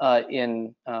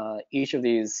in each of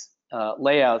these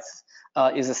layouts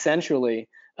is essentially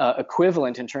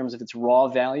equivalent in terms of its raw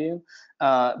value,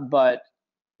 but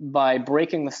by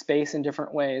breaking the space in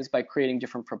different ways, by creating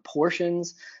different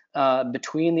proportions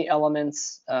between the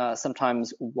elements,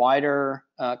 sometimes wider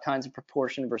kinds of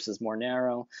proportion versus more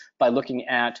narrow, by looking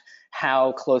at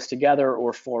how close together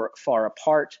or far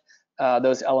apart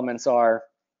those elements are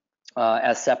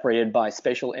as separated by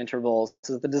spatial intervals.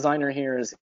 So the designer here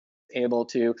is able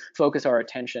to focus our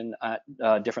attention at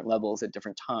different levels at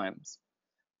different times.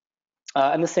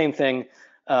 And the same thing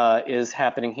is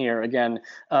happening here. Again,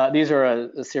 these are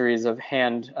a series of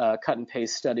hand cut and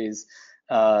paste studies,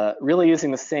 really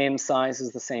using the same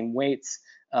sizes, the same weights,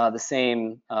 the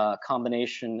same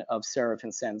combination of serif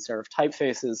and sans serif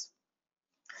typefaces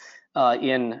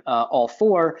in all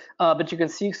 4, but you can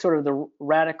see sort of the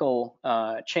radical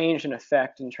change in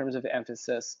effect in terms of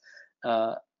emphasis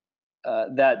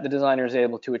that the designer is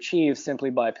able to achieve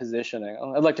simply by positioning.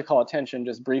 I'd like to call attention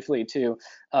just briefly to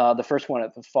the first one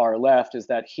at the far left, is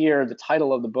that here the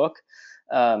title of the book,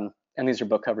 and these are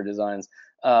book cover designs,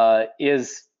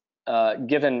 is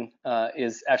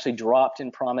actually dropped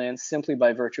in prominence simply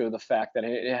by virtue of the fact that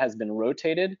it has been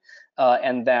rotated,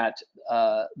 and that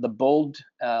the bold,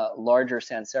 larger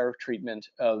sans serif treatment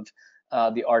of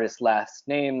the artist's last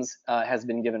names has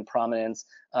been given prominence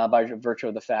by virtue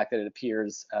of the fact that it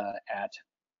appears at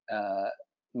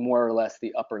more or less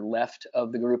the upper left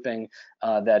of the grouping,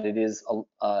 that it is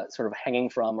sort of hanging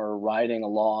from or riding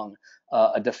along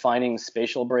a defining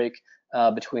spatial break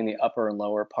between the upper and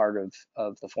lower part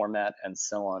of the format, and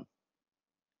so on.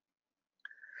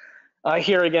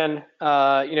 Here again,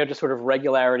 just sort of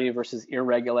regularity versus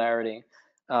irregularity.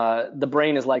 The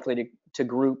brain is likely to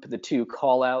group the 2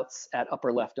 callouts at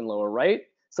upper left and lower right,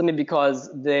 simply because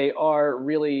they are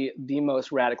really the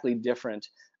most radically different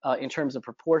in terms of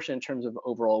proportion, in terms of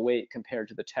overall weight, compared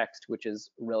to the text, which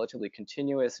is relatively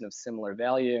continuous and of similar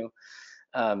value,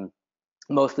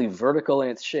 mostly vertical in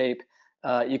its shape.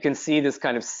 You can see this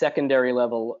kind of secondary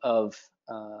level of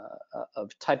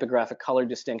typographic color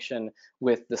distinction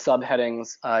with the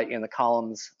subheadings in the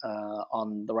columns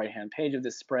on the right-hand page of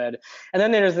this spread. And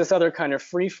then there's this other kind of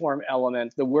free-form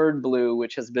element, the word blue,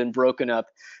 which has been broken up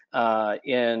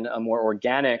in a more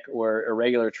organic or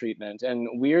irregular treatment. And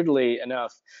weirdly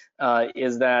enough,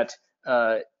 is that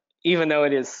even though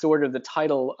it is sort of the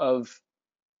title of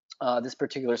this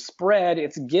particular spread,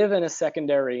 it's given a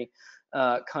secondary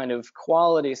kind of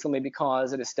quality simply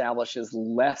because it establishes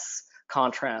less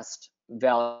contrast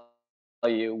value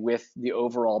with the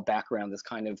overall background, this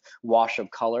kind of wash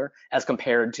of color, as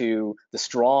compared to the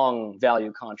strong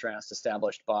value contrast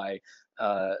established by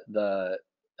the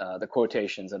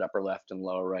quotations at upper left and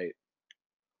lower right.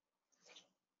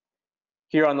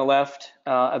 Here on the left,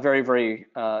 a very, very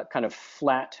kind of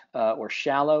flat or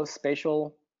shallow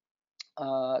spatial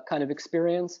kind of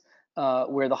experience,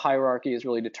 where the hierarchy is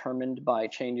really determined by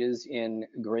changes in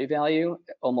gray value.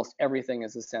 Almost everything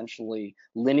is essentially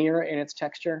linear in its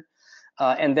texture.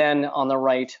 And then on the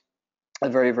right, a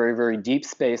very, very, very deep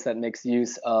space that makes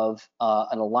use of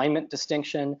an alignment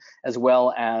distinction, as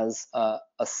well as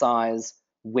a size,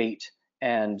 weight,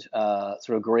 and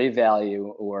sort of gray value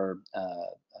or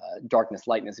darkness,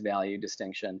 lightness value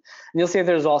distinction. And you'll see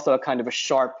there's also a kind of a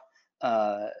sharp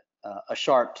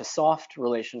to soft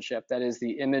relationship. That is,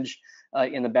 the image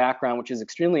in the background, which is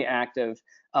extremely active,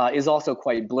 is also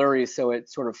quite blurry, so it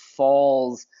sort of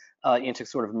falls into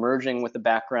sort of merging with the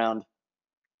background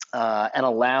and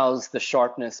allows the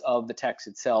sharpness of the text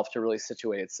itself to really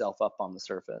situate itself up on the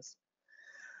surface.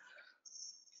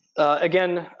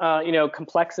 Again,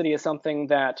 complexity is something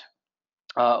that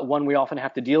one we often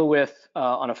have to deal with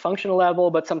on a functional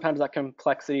level, but sometimes that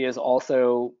complexity is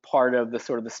also part of the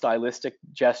sort of the stylistic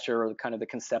gesture or kind of the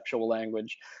conceptual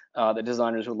language that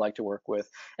designers would like to work with.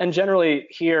 And generally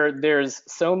here, there's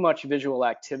so much visual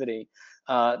activity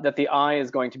that the eye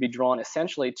is going to be drawn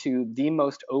essentially to the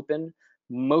most open,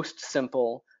 most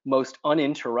simple, most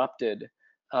uninterrupted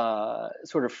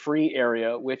sort of free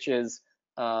area, which is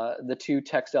the two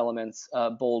text elements,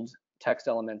 bold text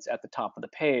elements at the top of the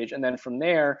page. And then from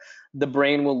there, the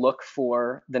brain will look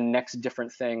for the next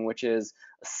different thing, which is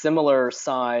a similar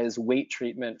size weight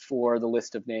treatment for the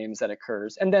list of names that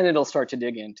occurs. And then it'll start to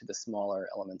dig into the smaller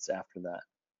elements after that.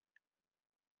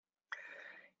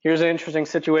 Here's an interesting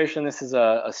situation. This is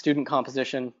a student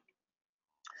composition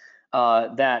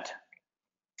that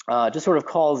just sort of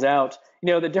calls out,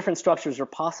 that different structures are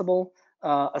possible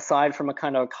aside from a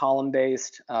kind of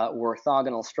column-based or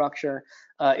orthogonal structure.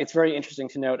 It's very interesting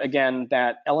to note, again,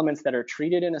 that elements that are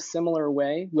treated in a similar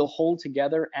way will hold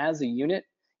together as a unit,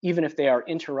 even if they are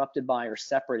interrupted by or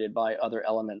separated by other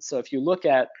elements. So if you look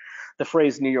at the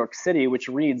phrase New York City, which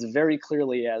reads very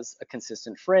clearly as a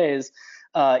consistent phrase,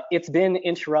 it's been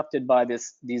interrupted by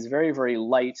these very, very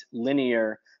light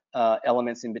linear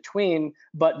elements in between,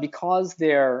 but because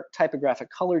their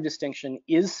typographic color distinction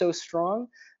is so strong,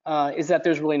 is that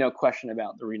there's really no question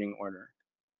about the reading order.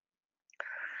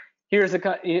 Here's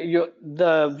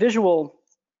the visual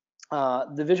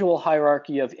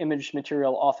hierarchy of image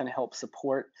material often helps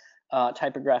support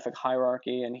typographic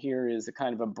hierarchy, and here is a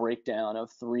kind of a breakdown of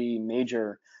three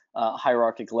major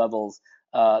hierarchic levels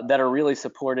that are really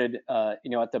supported,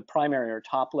 at the primary or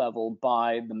top level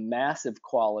by the massive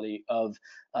quality of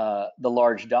the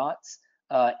large dots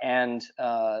and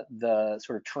the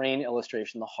sort of train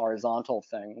illustration, the horizontal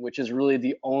thing, which is really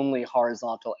the only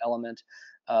horizontal element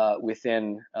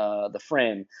within the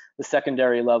frame. The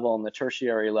secondary level and the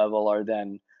tertiary level are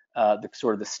then the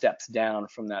sort of the steps down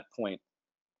from that point.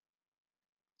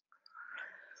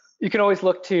 You can always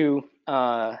look to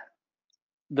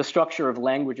the structure of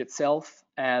language itself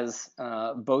as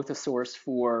both a source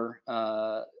for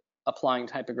applying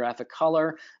typographic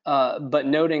color, but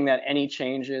noting that any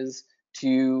changes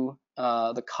to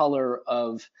the color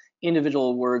of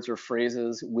individual words or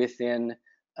phrases within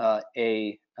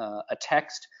a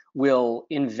text will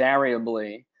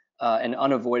invariably and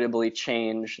unavoidably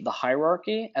change the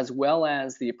hierarchy, as well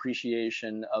as the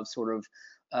appreciation of sort of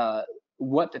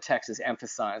what the text is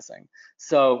emphasizing.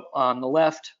 So on the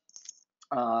left,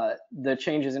 the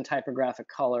changes in typographic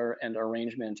color and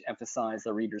arrangement emphasize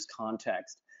the reader's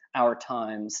context, our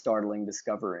time, startling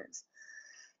discoveries.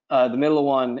 The middle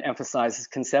one emphasizes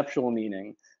conceptual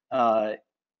meaning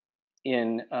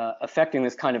in affecting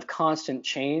this kind of constant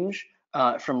change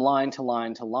from line to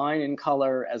line to line in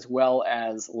color, as well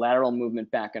as lateral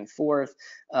movement back and forth.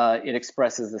 It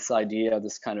expresses this idea of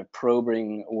this kind of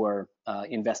probing or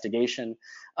investigation.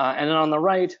 And then on the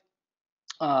right,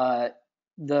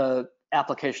 the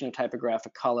application of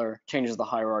typographic color changes the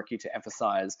hierarchy to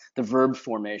emphasize the verb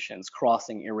formations,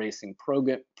 crossing, erasing,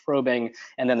 probing,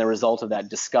 and then the result of that,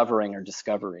 discovering or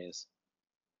discoveries.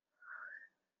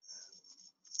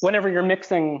 Whenever you're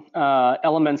mixing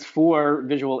elements for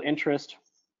visual interest,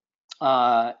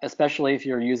 especially if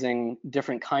you're using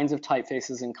different kinds of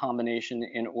typefaces in combination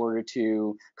in order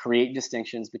to create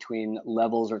distinctions between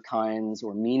levels or kinds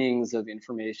or meanings of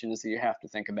information, is that you have to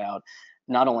think about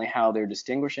not only how they're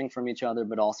distinguishing from each other,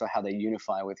 but also how they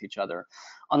unify with each other.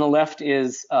 On the left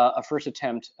is a first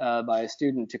attempt by a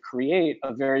student to create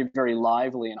a very, very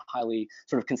lively and highly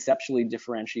sort of conceptually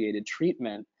differentiated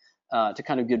treatment to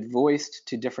kind of give voice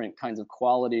to different kinds of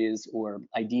qualities or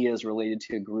ideas related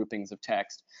to groupings of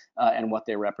text and what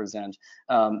they represent.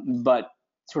 But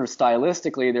sort of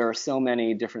stylistically, there are so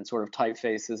many different sort of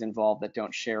typefaces involved that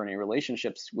don't share any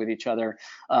relationships with each other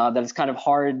that it's kind of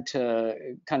hard to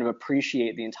kind of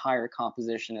appreciate the entire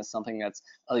composition as something that's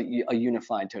a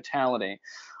unified totality.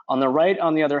 On the right,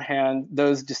 on the other hand,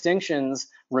 those distinctions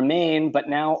remain, but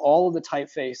now all of the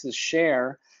typefaces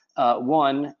share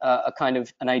a kind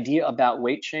of an idea about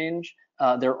weight change.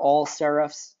 They're all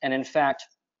serifs, and in fact,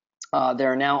 there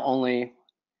are now only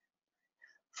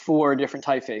 4 different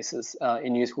typefaces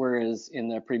in use, whereas in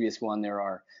the previous one there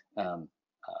are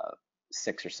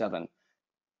 6 or 7.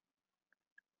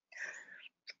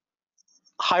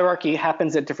 Hierarchy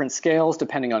happens at different scales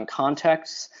depending on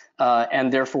context,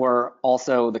 and therefore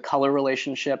also the color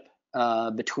relationship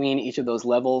between each of those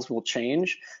levels will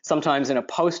change. Sometimes in a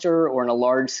poster or in a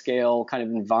large scale kind of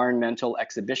environmental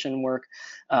exhibition work,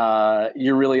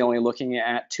 you're really only looking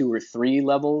at 2 or 3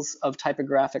 levels of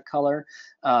typographic color,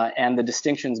 and the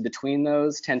distinctions between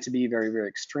those tend to be very, very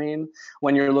extreme.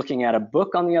 When you're looking at a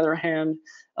book, on the other hand,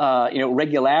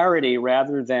 regularity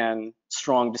rather than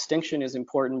strong distinction is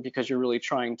important, because you're really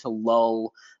trying to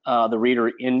lull the reader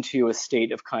into a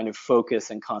state of kind of focus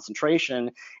and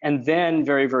concentration, and then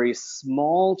very, very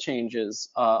small changes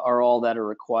are all that are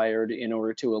required in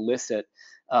order to elicit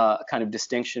kind of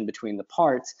distinction between the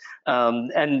parts.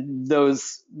 And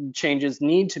those changes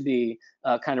need to be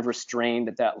kind of restrained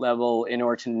at that level in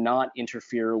order to not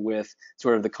interfere with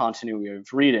sort of the continuity of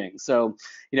reading. So,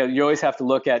 you always have to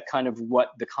look at kind of what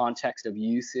the context of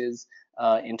use is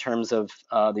in terms of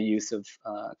the use of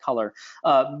color.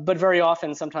 But very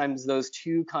often, sometimes those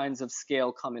two kinds of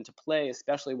scale come into play,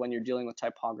 especially when you're dealing with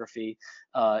typography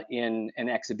in an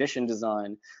exhibition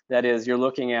design. That is, you're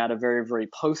looking at a very, very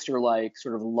poster-like,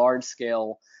 sort of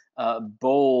large-scale,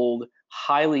 bold,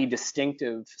 highly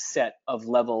distinctive set of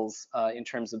levels in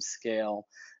terms of scale.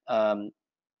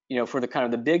 For the kind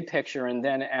of the big picture, and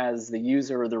then as the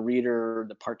user or the reader,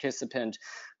 the participant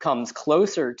comes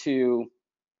closer to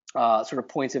sort of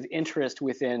points of interest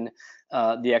within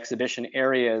the exhibition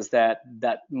areas, that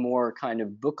more kind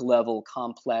of book level,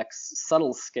 complex,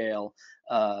 subtle scale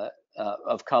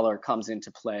of color comes into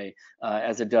play.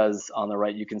 As it does on the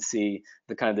right, you can see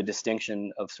the kind of the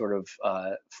distinction of sort of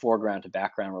foreground to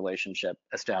background relationship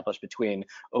established between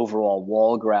overall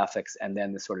wall graphics and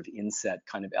then the sort of inset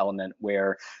kind of element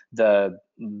where the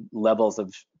levels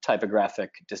of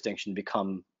typographic distinction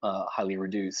become highly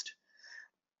reduced.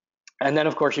 And then,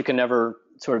 of course, you can never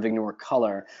sort of ignore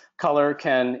color. Color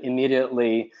can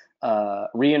immediately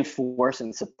reinforce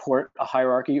and support a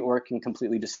hierarchy, or it can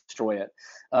completely destroy it.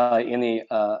 In the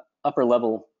upper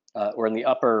level, or in the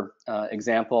upper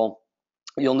example,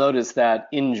 you'll notice that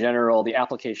in general, the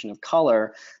application of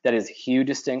color, that is hue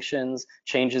distinctions,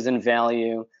 changes in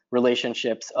value,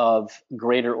 relationships of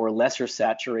greater or lesser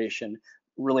saturation,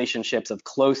 relationships of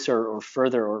closer or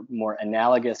further or more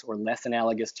analogous or less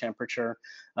analogous temperature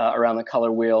around the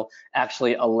color wheel,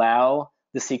 actually allow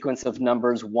the sequence of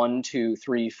numbers 1, 2,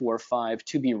 3, 4, 5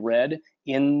 to be read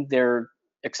in their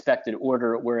expected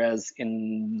order, whereas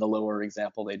in the lower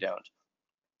example they don't.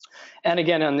 And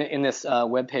again, in this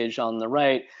web page on the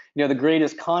right, the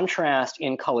greatest contrast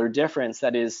in color difference,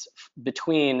 that is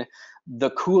between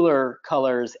the cooler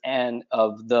colors and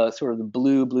of the sort of the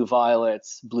blue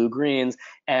violets, blue greens,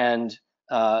 and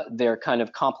their kind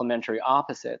of complementary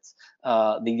opposites,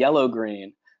 the yellow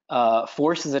green,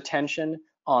 forces attention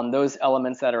on those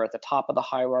elements that are at the top of the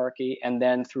hierarchy, and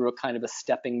then through a kind of a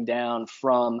stepping down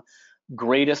from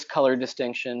greatest color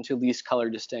distinction to least color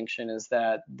distinction is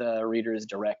that the reader is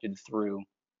directed through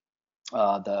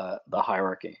the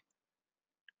hierarchy.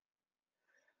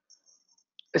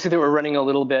 I see that we're running a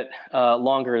little bit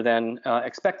longer than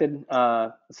expected,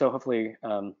 so hopefully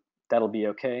that'll be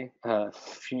okay.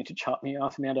 If you need to chop me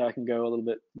off, Amanda, I can go a little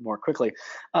bit more quickly.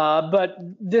 But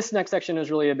this next section is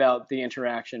really about the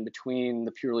interaction between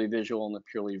the purely visual and the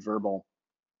purely verbal.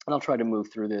 And I'll try to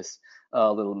move through this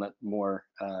a little bit more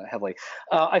heavily.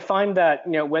 I find that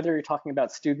whether you're talking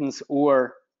about students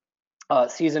or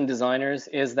seasoned designers,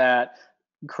 is that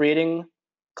creating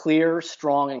clear,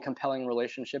 strong, and compelling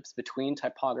relationships between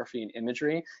typography and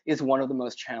imagery is one of the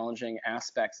most challenging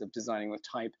aspects of designing with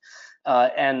type.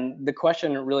 And the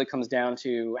question really comes down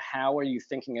to, how are you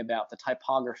thinking about the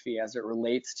typography as it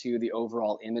relates to the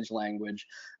overall image language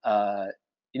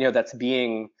that's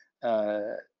being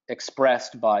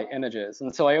expressed by images?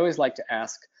 And so I always like to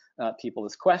ask people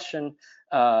this question,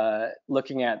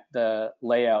 looking at the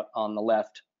layout on the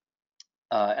left.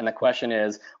 And the question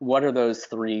is, what are those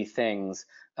three things,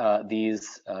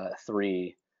 these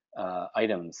three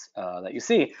items that you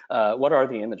see? What are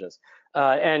the images?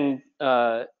 And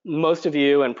most of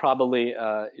you, and probably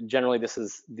generally this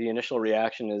is the initial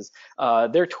reaction, is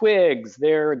they're twigs,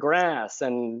 they're grass,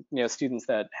 and students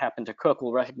that happen to cook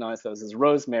will recognize those as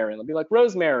rosemary, and they'll be like,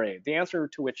 rosemary. The answer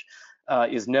to which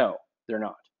is no, they're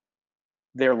not.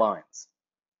 They're lines.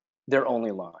 They're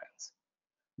only lines.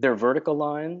 They're vertical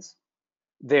lines.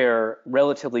 They're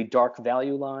relatively dark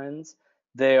value lines.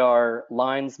 They are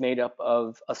lines made up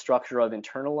of a structure of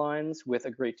internal lines with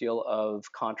a great deal of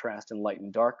contrast in light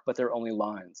and dark, but they're only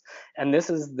lines. And this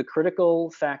is the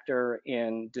critical factor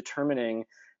in determining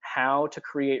how to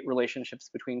create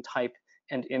relationships between type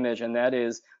and image, and that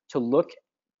is to look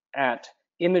at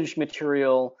image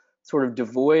material sort of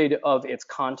devoid of its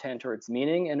content or its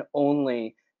meaning, and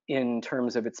only in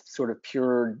terms of its sort of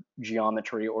pure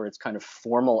geometry or its kind of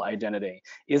formal identity.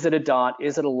 Is it a dot?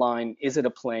 Is it a line? Is it a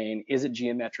plane? Is it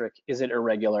geometric? Is it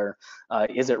irregular?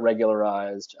 Is it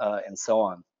regularized? And so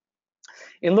on.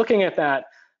 In looking at that,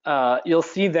 you'll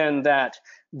see then that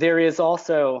there is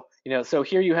also, so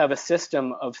here you have a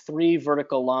system of three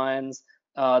vertical lines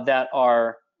that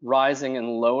are rising and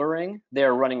lowering.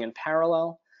 They're running in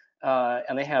parallel,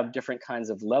 and they have different kinds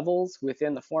of levels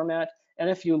within the format. And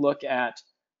if you look at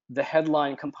the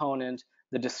headline component,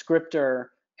 the descriptor,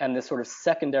 and the sort of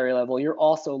secondary level, you're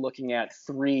also looking at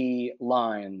three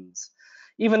lines.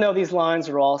 Even though these lines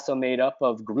are also made up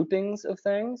of groupings of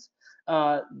things,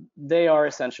 they are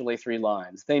essentially 3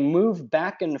 lines. They move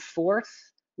back and forth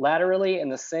laterally in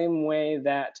the same way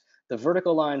that the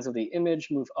vertical lines of the image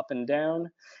move up and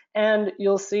down. And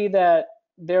you'll see that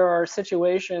there are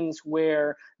situations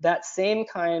where that same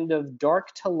kind of dark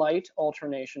to light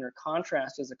alternation or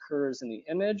contrast as occurs in the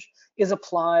image is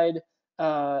applied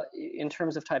in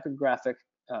terms of typographic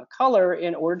color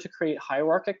in order to create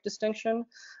hierarchic distinction,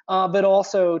 but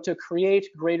also to create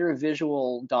greater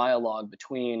visual dialogue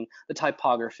between the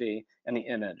typography and the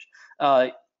image.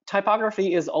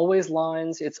 Typography is always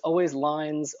lines. It's always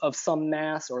lines of some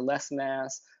mass or less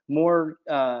mass, more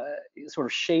sort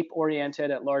of shape oriented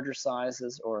at larger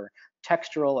sizes or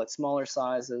textural at smaller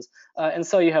sizes. And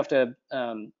so you have to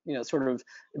sort of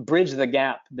bridge the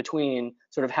gap between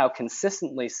sort of how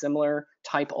consistently similar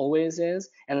type always is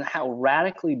and how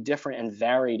radically different and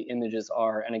varied images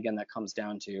are. And again, that comes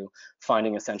down to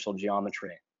finding essential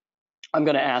geometry. I'm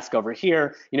going to ask over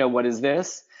here, what is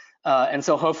this? And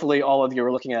so hopefully all of you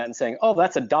are looking at it and saying, oh,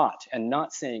 that's a dot, and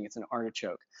not saying it's an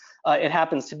artichoke. It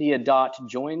happens to be a dot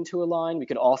joined to a line. We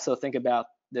could also think about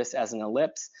this as an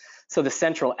ellipse. So the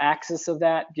central axis of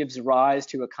that gives rise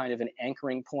to a kind of an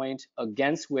anchoring point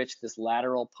against which this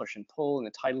lateral push and pull in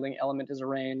the titling element is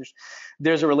arranged.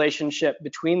 There's a relationship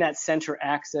between that center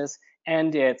axis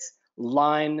and its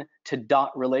line to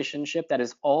dot relationship that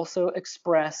is also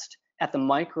expressed at the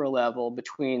micro level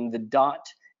between the dot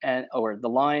or the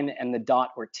line and the dot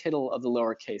or tittle of the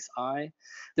lowercase I.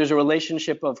 There's a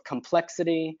relationship of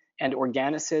complexity and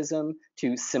organicism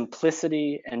to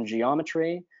simplicity and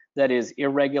geometry, that is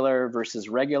irregular versus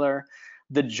regular.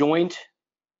 The joint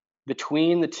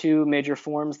between the two major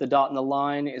forms, the dot and the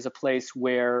line, is a place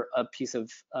where a piece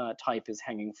of type is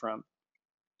hanging from.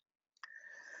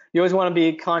 You always want to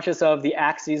be conscious of the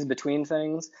axes between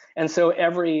things. And so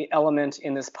every element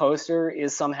in this poster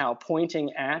is somehow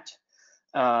pointing at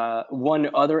one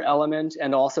other element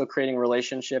and also creating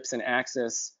relationships and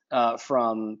axis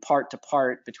from part to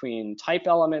part between type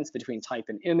elements, between type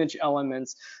and image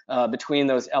elements, between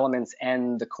those elements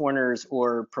and the corners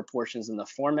or proportions in the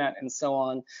format and so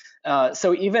on.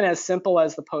 So even as simple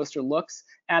as the poster looks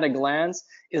at a glance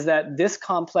is that this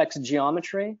complex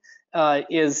geometry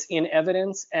is in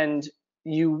evidence, and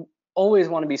you always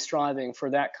want to be striving for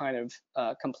that kind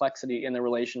of complexity in the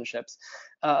relationships.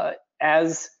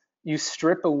 As you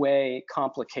strip away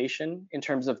complication in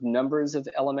terms of numbers of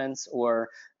elements or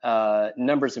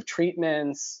numbers of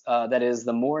treatments, that is,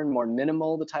 the more and more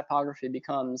minimal the typography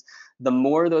becomes, the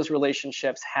more those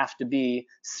relationships have to be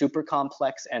super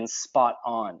complex and spot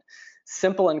on.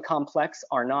 Simple and complex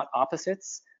are not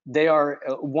opposites. They are,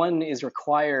 one is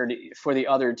required for the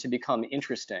other to become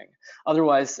interesting.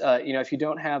 Otherwise, if you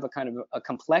don't have a kind of a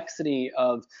complexity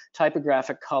of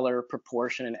typographic color,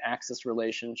 proportion, and axis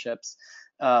relationships,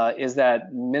 is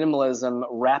that minimalism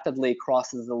rapidly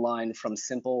crosses the line from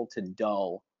simple to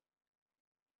dull.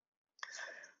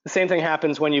 The same thing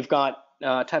happens when you've got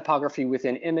typography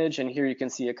within image, and here you can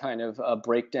see a kind of a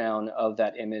breakdown of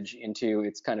that image into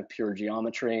its kind of pure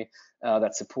geometry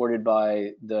that's supported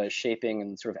by the shaping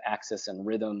and sort of axis and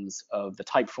rhythms of the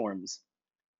type forms.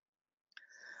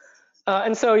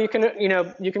 And so you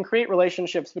can create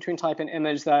relationships between type and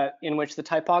image in which the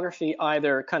typography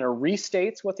either kind of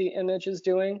restates what the image is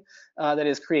doing, that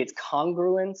is, creates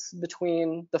congruence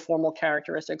between the formal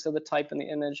characteristics of the type and the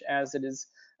image as it is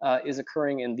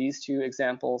occurring in these two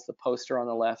examples, the poster on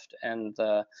the left and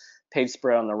the page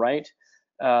spread on the right.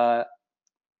 And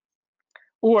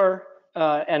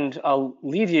I'll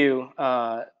leave you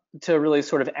to really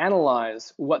sort of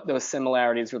analyze what those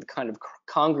similarities or the kind of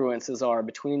congruences are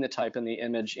between the type and the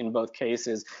image in both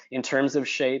cases, in terms of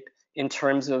shape, in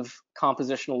terms of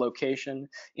compositional location,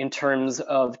 in terms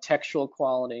of textual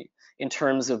quality, in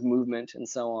terms of movement, and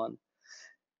so on.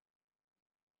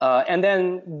 And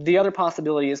then the other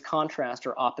possibility is contrast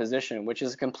or opposition, which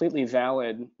is a completely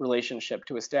valid relationship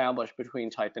to establish between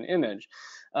type and image.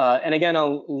 And again,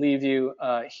 I'll leave you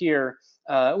here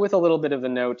with a little bit of a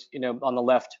note, on the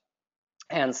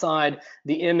left-hand side,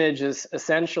 the image is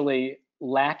essentially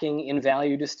lacking in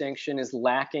value distinction, is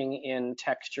lacking in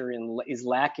texture, is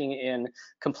lacking in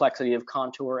complexity of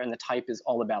contour, and the type is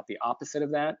all about the opposite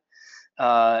of that.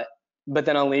 But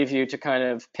then I'll leave you to kind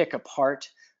of pick apart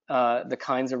the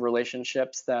kinds of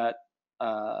relationships that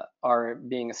are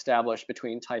being established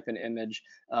between type and image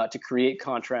to create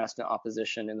contrast and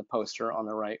opposition in the poster on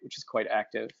the right, which is quite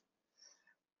active.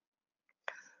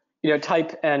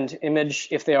 Type and image,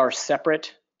 if they are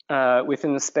separate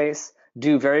within the space,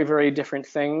 do very, very different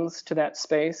things to that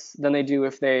space than they do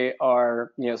if they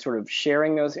are, sort of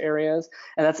sharing those areas.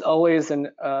 And that's always an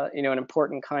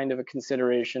important kind of a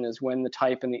consideration, is when the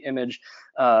type and the image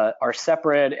are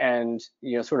separate and,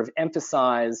 sort of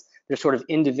emphasize their sort of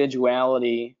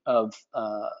individuality of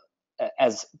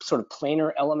as sort of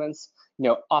planar elements,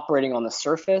 operating on the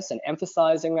surface and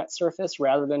emphasizing that surface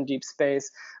rather than deep space,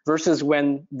 versus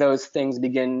when those things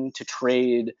begin to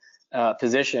trade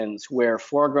positions, where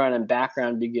foreground and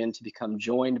background begin to become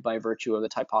joined by virtue of the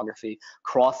typography,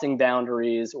 crossing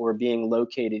boundaries or being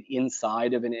located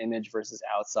inside of an image versus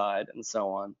outside, and so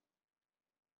on.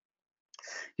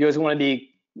 You always want to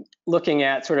be looking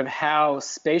at sort of how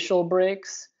spatial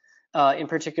breaks, in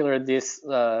particular these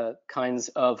kinds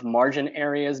of margin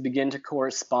areas, begin to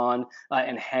correspond,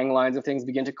 and hang lines of things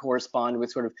begin to correspond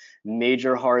with sort of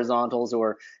major horizontals,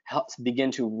 or begin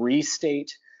to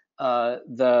restate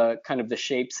the kind of the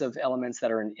shapes of elements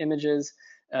that are in images.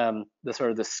 The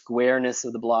sort of the squareness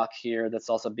of the block here, that's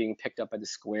also being picked up by the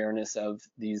squareness of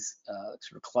these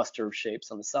sort of cluster of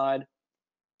shapes on the side.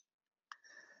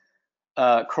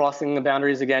 Crossing the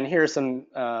boundaries again. Here are some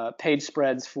page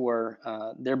spreads for,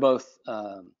 they're both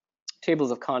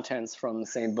tables of contents from the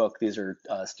same book. These are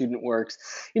student works,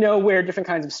 where different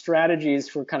kinds of strategies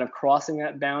for kind of crossing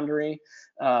that boundary,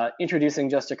 introducing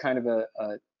just a kind of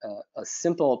a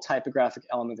simple typographic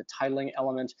element, the titling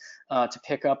element, to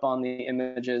pick up on the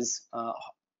image's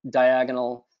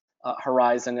diagonal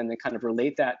horizon, and then kind of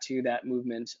relate that to that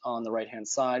movement on the right-hand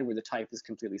side where the type is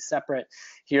completely separate.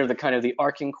 Here, the kind of the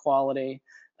arcing quality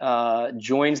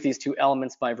joins these two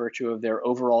elements by virtue of their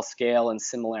overall scale and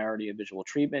similarity of visual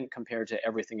treatment compared to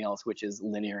everything else, which is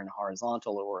linear and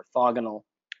horizontal or orthogonal.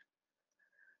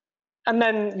 And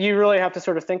then you really have to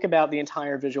sort of think about the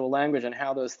entire visual language and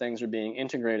how those things are being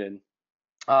integrated.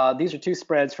 These are two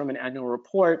spreads from an annual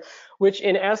report, which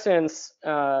in essence,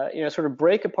 sort of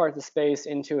break apart the space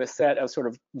into a set of sort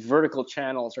of vertical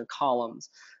channels or columns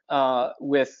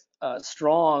with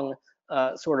strong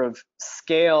sort of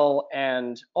scale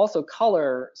and also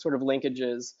color sort of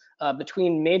linkages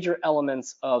between major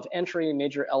elements of entry,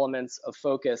 major elements of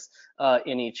focus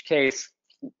in each case.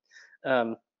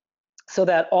 So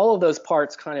that all of those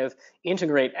parts kind of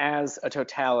integrate as a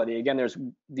totality. Again, there's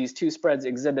these two spreads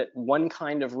exhibit one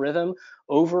kind of rhythm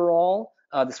overall,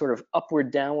 the sort of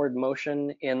upward downward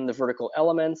motion in the vertical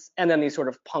elements, and then these sort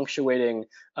of punctuating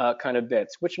kind of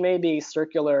bits, which may be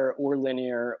circular or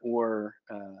linear or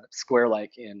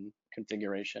square-like in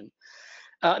configuration.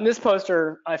 And this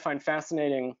poster I find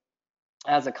fascinating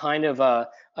as a kind of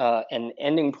an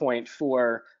ending point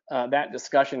for that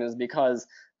discussion, is because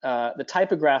the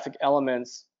typographic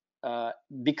elements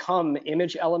become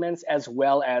image elements as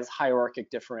well as hierarchic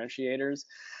differentiators.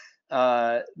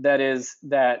 That is,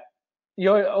 that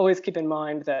you always keep in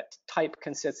mind that type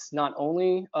consists not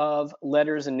only of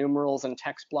letters and numerals and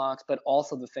text blocks, but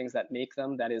also the things that make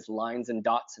them, that is lines and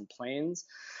dots and planes.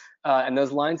 And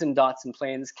those lines and dots and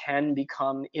planes can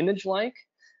become image-like.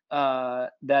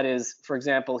 That is, for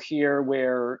example, here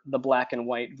where the black and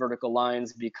white vertical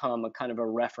lines become a kind of a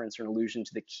reference or an allusion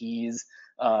to the keys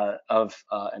of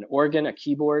an organ, a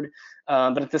keyboard.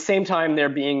 But at the same time, they're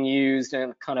being used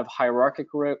in a kind of hierarchic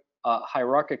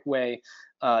way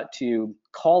to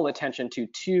call attention to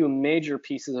two major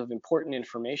pieces of important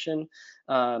information.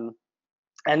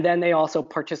 And then they also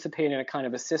participate in a kind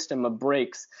of a system of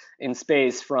breaks in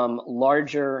space from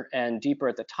larger and deeper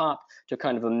at the top to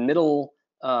kind of a middle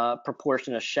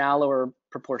proportion, a shallower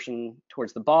proportion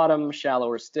towards the bottom,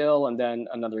 shallower still, and then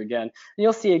another again. And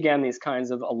you'll see again these kinds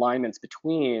of alignments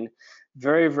between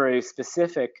very, very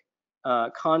specific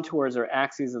contours or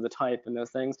axes of the type and those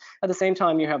things. At the same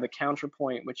time, you have the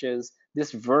counterpoint, which is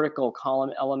this vertical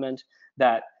column element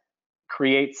that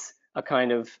creates a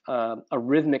kind of a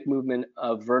rhythmic movement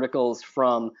of verticals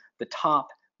from the top,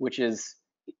 which is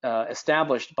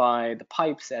established by the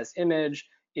pipes as image,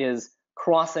 is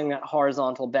crossing that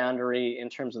horizontal boundary in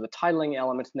terms of the titling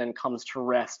element, and then comes to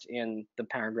rest in the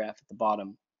paragraph at the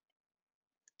bottom.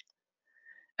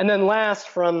 And then last,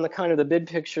 from the kind of the big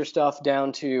picture stuff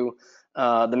down to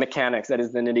the mechanics, that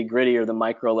is the nitty gritty or the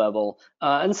micro level.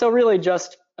 And so really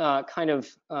just kind of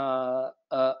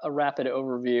a rapid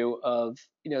overview of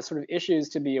sort of issues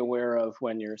to be aware of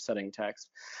when you're setting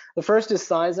text. The first is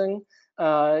sizing.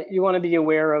 You want to be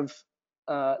aware of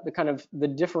the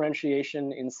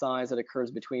differentiation in size that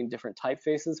occurs between different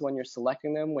typefaces when you're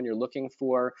selecting them, when you're looking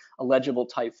for a legible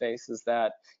typeface, is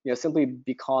that simply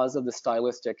because of the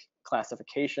stylistic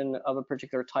classification of a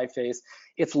particular typeface,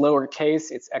 its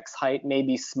lowercase, its x height may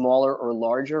be smaller or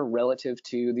larger relative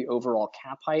to the overall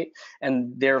cap height,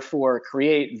 and therefore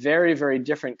create very, very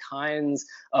different kinds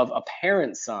of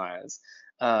apparent size.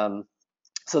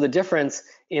 So the difference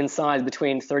in size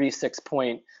between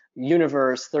 36-point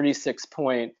Universe,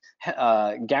 36-point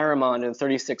Garamond, and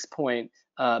 36-point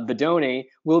Bedoni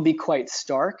will be quite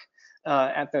stark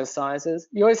at those sizes.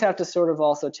 You always have to sort of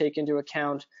also take into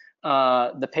account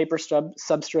the paper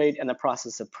substrate and the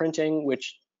process of printing,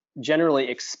 which generally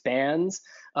expands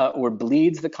or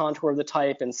bleeds the contour of the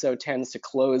type, and so tends to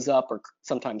close up or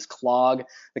sometimes clog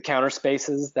the counter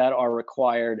spaces that are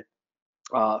required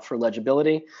for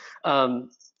legibility.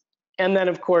 And then,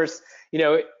 of course,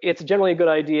 it's generally a good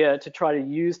idea to try to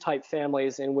use type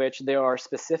families in which there are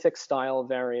specific style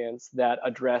variants that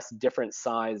address different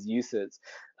size uses.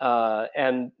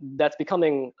 And that's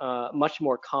becoming much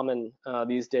more common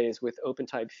these days with open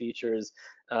type features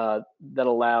that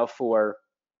allow for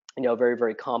very,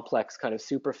 very complex kind of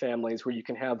superfamilies where you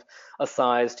can have a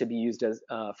size to be used as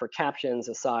for captions,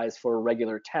 a size for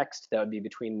regular text that would be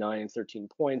between 9 and 13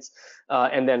 points,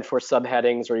 and then for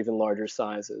subheadings or even larger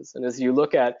sizes. And as you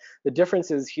look at the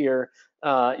differences here,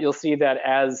 you'll see that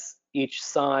as each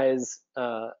size,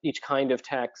 each kind of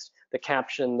text, the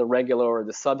caption, the regular, or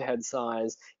the subhead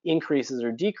size increases or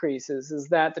decreases, is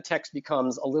that the text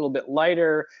becomes a little bit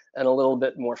lighter and a little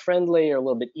bit more friendly, or a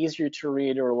little bit easier to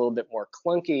read, or a little bit more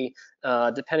clunky,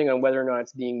 depending on whether or not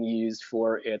it's being used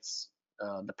for its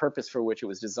the purpose for which it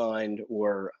was designed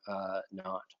or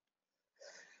not.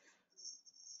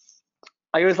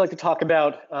 I always like to talk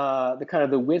about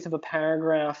the width of a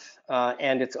paragraph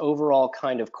and its overall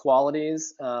kind of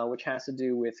qualities, which has to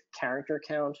do with character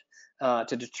count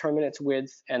to determine its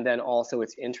width, and then also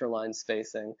its interline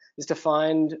spacing, is to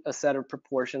find a set of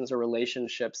proportions or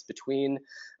relationships between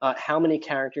how many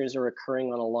characters are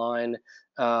occurring on a line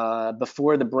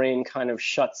before the brain kind of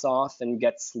shuts off and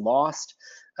gets lost.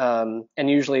 And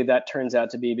usually that turns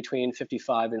out to be between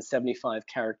 55 and 75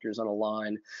 characters on a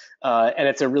line. And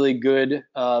it's a really good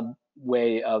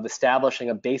way of establishing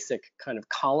a basic kind of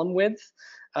column width,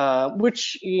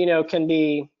 which can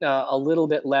be a little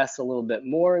bit less, a little bit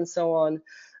more, and so on.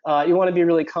 You want to be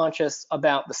really conscious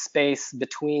about the space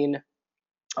between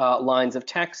lines of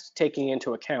text, taking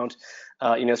into account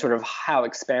sort of how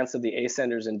expansive the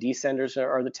ascenders and descenders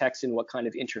are the text, and what kind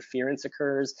of interference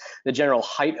occurs, the general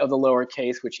height of the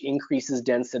lowercase, which increases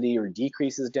density or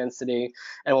decreases density,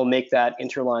 and will make that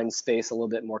interline space a little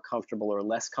bit more comfortable or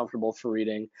less comfortable for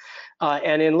reading.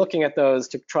 And in looking at those,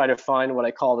 to try to find what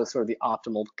I call the sort of the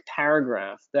optimal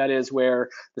paragraph, that is where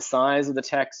the size of the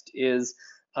text is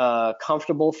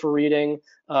comfortable for reading,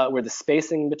 where the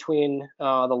spacing between the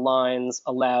lines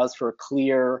allows for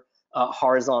clear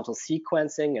horizontal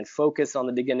sequencing and focus on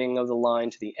the beginning of the line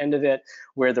to the end of it,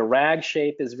 where the rag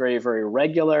shape is very, very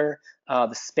regular,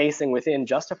 the spacing within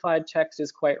justified text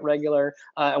is quite regular,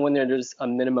 and when there's a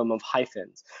minimum of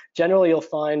hyphens. Generally, you'll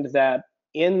find that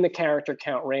in the character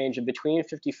count range of between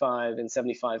 55 and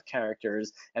 75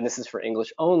 characters, and this is for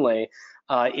English only,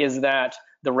 is that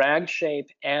the rag shape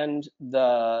and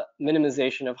the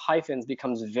minimization of hyphens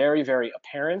becomes very, very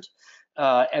apparent.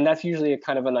 And that's usually a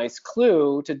kind of a nice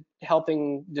clue to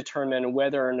helping determine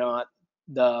whether or not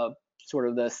the sort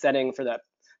of the setting for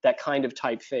that kind of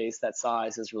typeface, that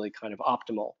size, is really kind of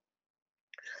optimal.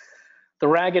 The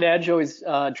ragged edge always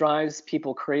drives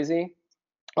people crazy.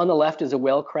 On the left is a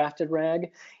well-crafted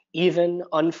rag, even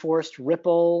unforced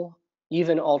ripple,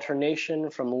 even alternation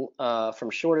from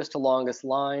shortest to longest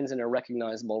lines in a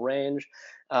recognizable range.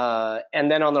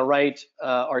 And then on the right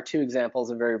are two examples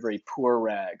of very, very poor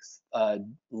rags.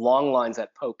 Long lines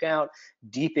that poke out,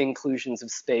 deep inclusions of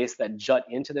space that jut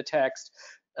into the text,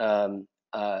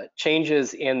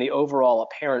 changes in the overall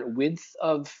apparent width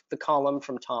of the column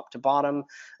from top to bottom,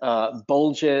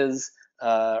 bulges,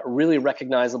 really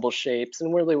recognizable shapes,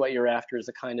 and really what you're after is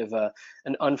a kind of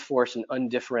an unforced and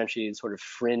undifferentiated sort of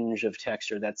fringe of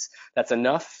texture that's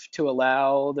enough to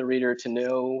allow the reader to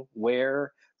know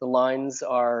where the lines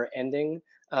are ending,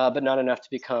 but not enough to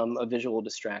become a visual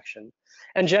distraction.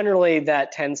 And generally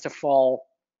that tends to fall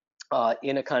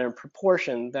in a kind of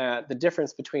proportion that the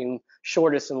difference between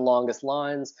shortest and longest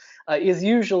lines is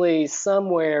usually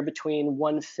somewhere between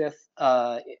 1/5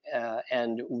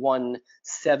 and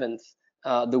 1/7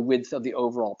 the width of the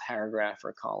overall paragraph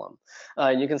or column.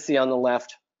 You can see on the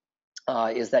left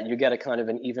is that you get a kind of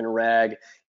an even rag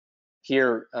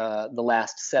Here, the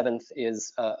last seventh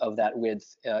is of that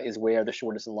width is where the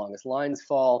shortest and longest lines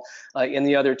fall. In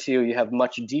the other two, you have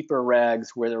much deeper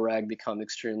rags where the rag becomes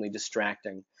extremely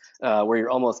distracting, where you're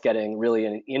almost getting really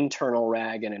an internal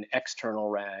rag and an external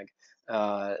rag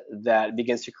that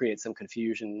begins to create some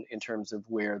confusion in terms of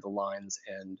where the lines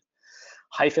end.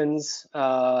 Hyphens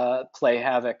play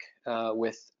havoc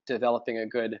with developing a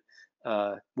good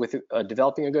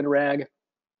rag.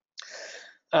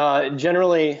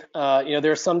 Generally,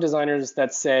 there are some designers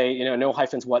that say, no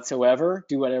hyphens whatsoever,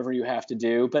 do whatever you have to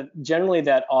do, but generally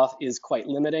that is quite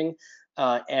limiting,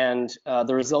 and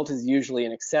the result is usually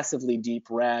an excessively deep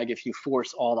rag if you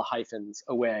force all the hyphens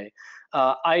away.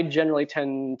 I generally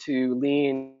tend to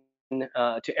lean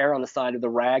to err on the side of the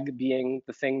rag being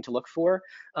the thing to look for.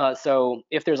 So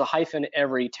if there's a hyphen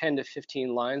every 10 to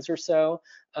 15 lines or so,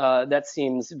 that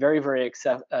seems very, very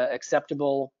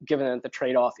acceptable, given that the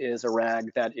trade-off is a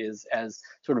rag that is as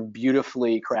sort of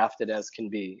beautifully crafted as can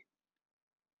be.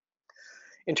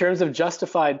 In terms of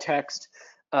justified text,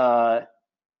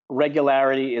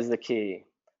 regularity is the key.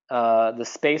 The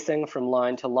spacing from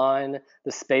line to line,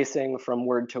 the spacing from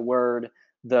word to word,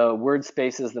 the word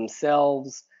spaces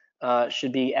themselves,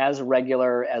 should be as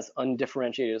regular, as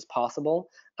undifferentiated as possible.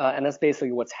 And that's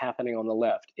basically what's happening on the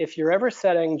left. If you're ever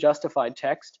setting justified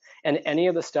text and any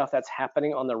of the stuff that's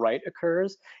happening on the right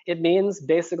occurs, it means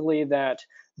basically that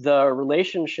the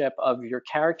relationship of your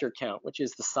character count, which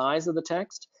is the size of the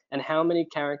text, and how many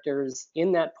characters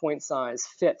in that point size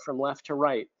fit from left to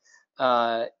right,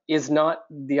 is not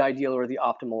the ideal or the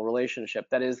optimal relationship.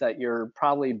 That is that you're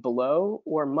probably below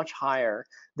or much higher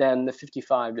than the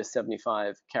 55 to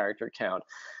 75 character count.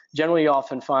 Generally, you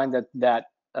often find that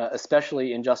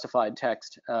especially in justified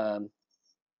text,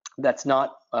 that's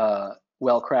not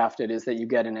well crafted, is that you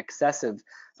get an excessive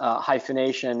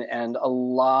hyphenation and a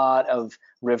lot of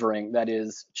rivering, that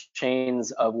is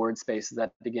chains of word spaces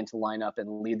that begin to line up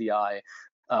and lead the eye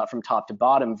from top to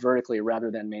bottom vertically,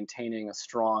 rather than maintaining a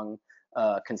strong,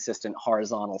 consistent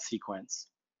horizontal sequence.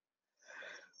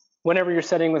 Whenever you're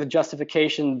setting with a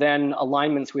justification, then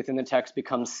alignments within the text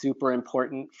become super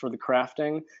important for the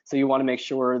crafting. So you want to make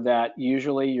sure that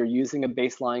usually you're using a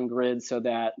baseline grid so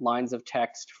that lines of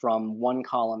text from one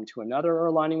column to another are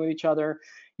aligning with each other.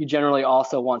 You generally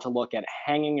also want to look at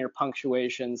hanging your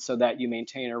punctuation so that you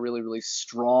maintain a really, really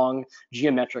strong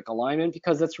geometric alignment,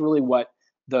 because that's really what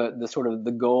the sort of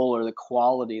the goal or the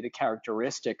quality, the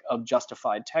characteristic of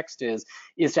justified text is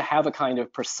to have a kind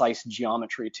of precise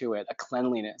geometry to it, a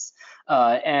cleanliness.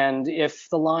 And if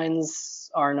the lines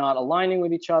are not aligning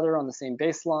with each other on the same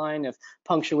baseline, if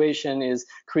punctuation is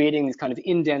creating these kind of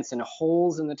indents and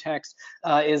holes in the text,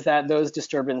 is that those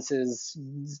disturbances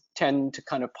tend to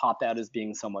kind of pop out as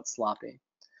being somewhat sloppy.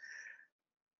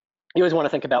 You always want to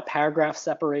think about paragraph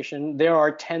separation. There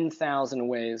are 10,000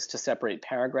 ways to separate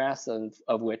paragraphs,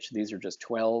 of which these are just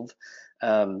 12.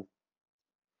 And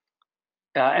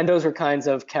those are kinds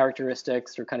of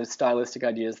characteristics or kind of stylistic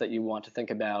ideas that you want to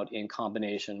think about in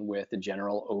combination with the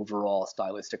general overall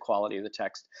stylistic quality of the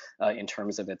text in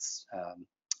terms of its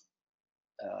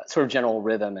sort of general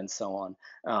rhythm and so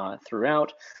on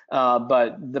throughout.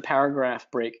 But the paragraph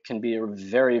break can be a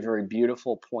very, very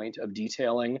beautiful point of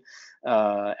detailing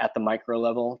at the micro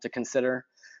level to consider.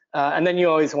 And then you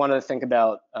always want to think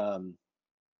about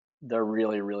the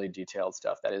really, really detailed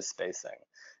stuff, that is spacing,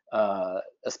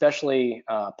 especially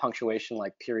punctuation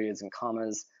like periods and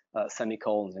commas,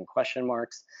 semicolons and question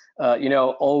marks.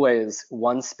 Always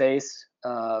one space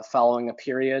following a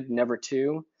period, never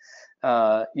two.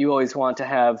 You always want to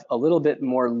have a little bit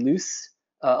more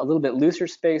a little bit looser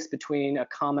space between a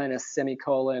comma and a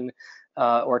semicolon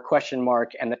or question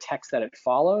mark and the text that it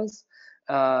follows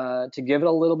to give it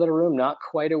a little bit of room, not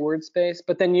quite a word space.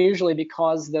 But then usually,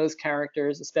 because those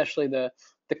characters, especially the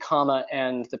comma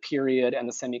and the period and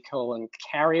the semicolon,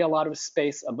 carry a lot of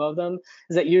space above them,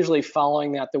 is that usually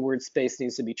following that, the word space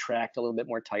needs to be tracked a little bit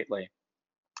more tightly.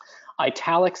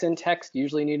 Italics in text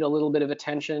usually need a little bit of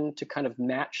attention to kind of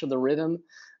match the rhythm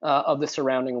of the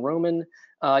surrounding Roman.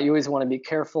 You always want to be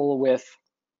careful with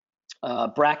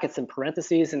brackets and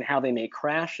parentheses and how they may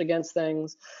crash against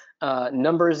things.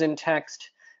 Numbers in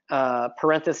text,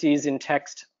 parentheses in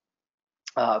text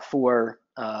for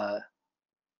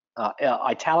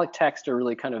italic text are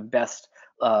really kind of best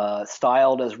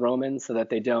styled as Roman so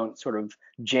that they don't sort of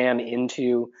jam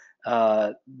into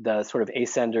the sort of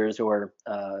ascenders or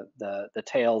the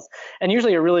tails. And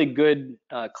usually a really good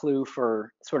clue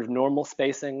for sort of normal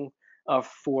spacing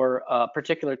for a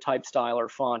particular type, style, or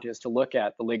font is to look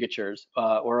at the ligatures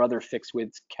or other fixed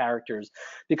width characters,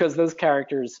 because those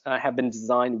characters have been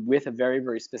designed with a very,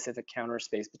 very specific counter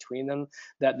space between them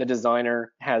that the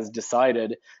designer has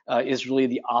decided is really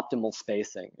the optimal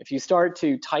spacing. If you start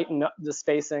to tighten up the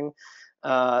spacing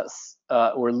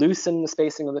or loosen the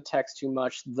spacing of the text too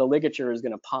much, the ligature is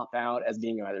going to pop out as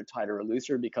being either tighter or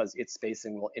looser, because its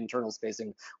internal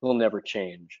spacing will never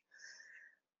change.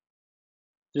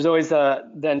 There's always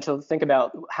then to think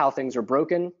about how things are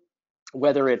broken,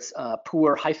 whether it's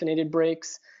poor hyphenated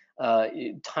breaks,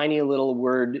 tiny little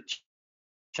word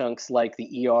chunks like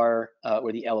the ER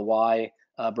or the LY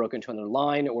broken to another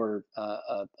line, or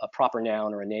a proper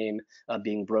noun or a name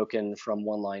being broken from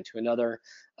one line to another.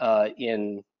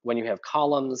 When you have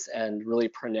columns and really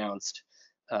pronounced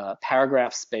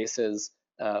paragraph spaces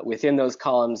within those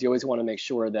columns, you always want to make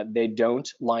sure that they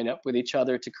don't line up with each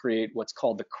other to create what's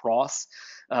called the cross,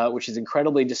 which is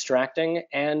incredibly distracting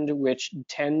and which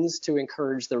tends to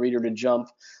encourage the reader to jump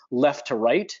left to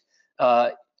right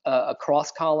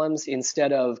across columns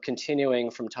instead of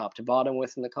continuing from top to bottom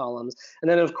within the columns.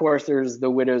 And then, of course, there's the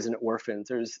widows and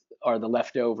orphans. Are the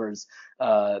leftovers,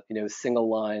 single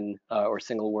line or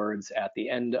single words at the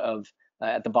end of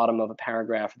at the bottom of a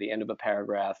paragraph, at the end of a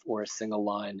paragraph, or a single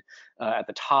line at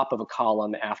the top of a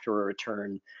column after a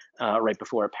return right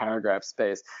before a paragraph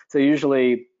space. So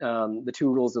usually the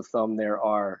two rules of thumb there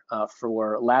are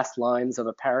for last lines of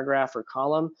a paragraph or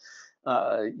column,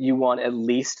 you want at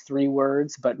least 3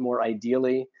 words, but more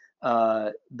ideally,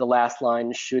 the last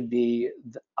line should be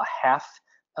a half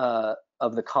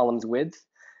of the column's width.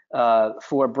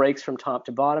 For breaks from top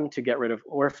to bottom, to get rid of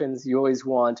orphans, you always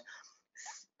want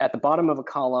at the bottom of a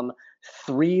column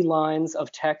 3 lines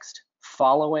of text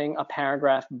following a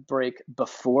paragraph break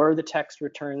before the text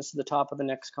returns to the top of the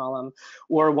next column,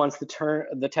 or once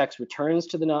the text returns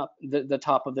to the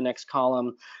top of the next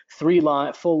column, 3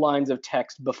 full lines of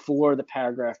text before the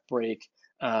paragraph break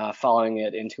following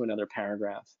it into another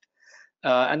paragraph.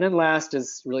 And then last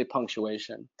is really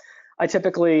punctuation. I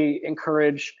typically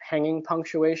encourage hanging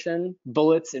punctuation,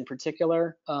 bullets in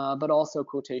particular, but also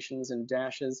quotations and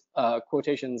dashes,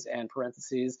 quotations and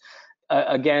parentheses,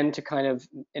 again, to kind of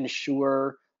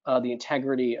ensure the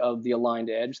integrity of the aligned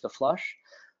edge, the flush.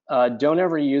 Don't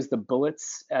ever use the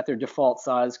bullets at their default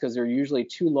size, because they're usually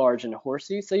too large and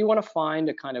horsey. So you want to find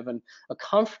a kind of a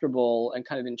comfortable and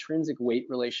kind of intrinsic weight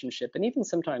relationship, and even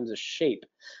sometimes a shape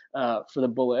for the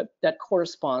bullet that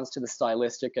corresponds to the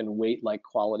stylistic and weight-like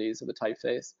qualities of the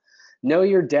typeface. Know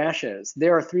your dashes.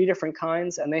 There are 3 different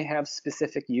kinds, and they have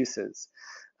specific uses.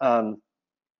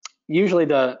 Usually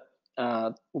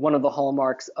one of the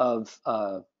hallmarks of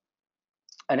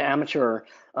an amateur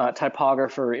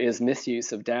typographer is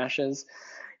misuse of dashes.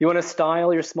 You want to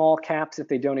style your small caps if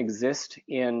they don't exist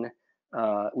within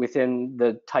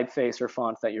the typeface or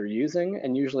font that you're using,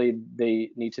 and usually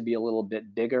they need to be a little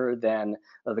bit bigger than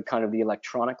the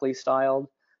electronically styled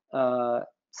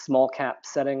small cap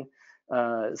setting.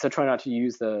 So try not to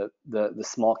use the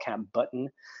small cap button.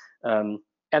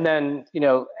 And then,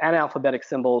 analphabetic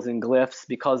symbols and glyphs,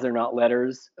 because they're not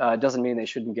letters, doesn't mean they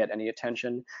shouldn't get any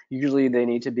attention. Usually they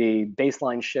need to be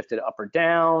baseline shifted up or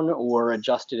down, or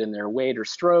adjusted in their weight or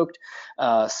stroked,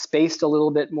 spaced a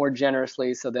little bit more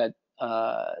generously so that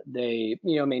they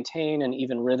maintain an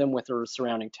even rhythm with their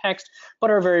surrounding text,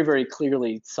 but are very, very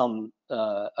clearly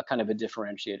a kind of a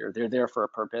differentiator. They're there for a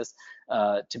purpose,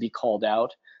 to be called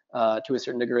out to a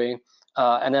certain degree.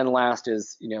 And then last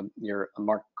is your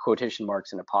quotation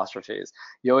marks and apostrophes.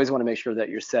 You always want to make sure that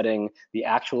you're setting the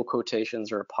actual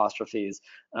quotations or apostrophes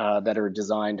that are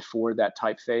designed for that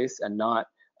typeface, and not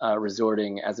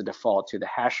resorting as a default to the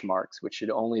hash marks, which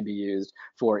should only be used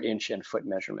for inch and foot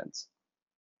measurements.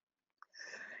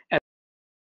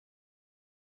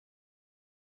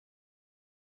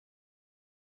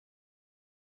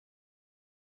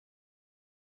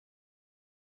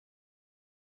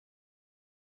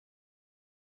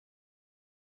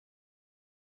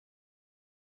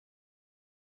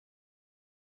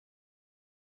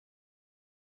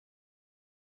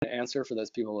 Answer for those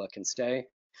people that can stay.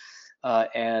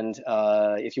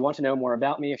 If you want to know more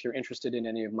about me, if you're interested in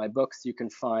any of my books, you can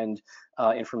find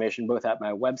information both at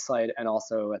my website and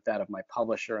also at that of my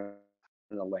publisher,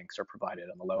 and the links are provided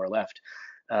on the lower left.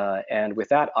 And with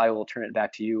that, I will turn it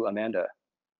back to you, Amanda.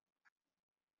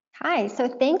 Hi, so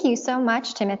thank you so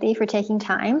much, Timothy, for taking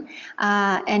time.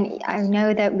 And I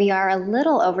know that we are a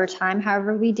little over time.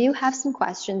 However, we do have some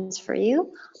questions for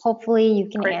you. Hopefully you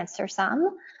can answer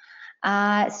some.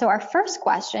 So our first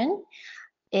question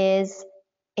is,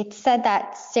 it said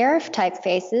that serif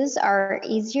typefaces are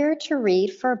easier to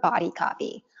read for body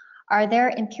copy. Are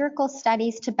there empirical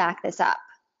studies to back this up?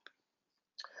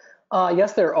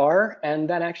 Yes, there are, and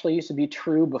that actually used to be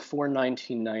true before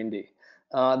 1990.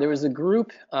 There was a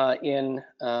group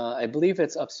I believe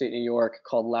it's upstate New York,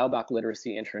 called Laubach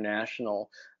Literacy International,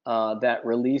 that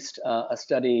released a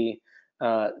study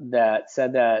that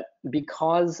said that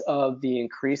because of the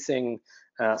increasing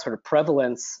sort of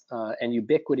prevalence and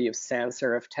ubiquity of sans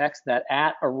serif text, that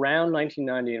at around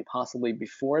 1990 and possibly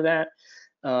before that,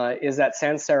 is that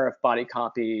sans serif body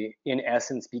copy in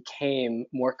essence became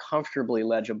more comfortably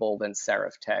legible than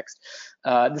serif text.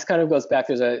 This kind of goes back,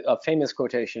 there's a famous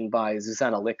quotation by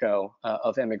Zuzana Licko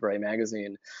of Emigre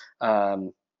magazine,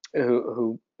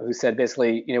 who said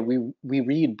basically, you know, we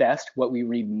read best what we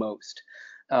read most.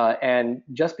 And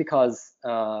just because,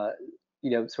 you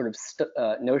know, sort of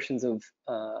notions of,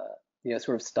 you know,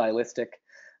 sort of stylistic,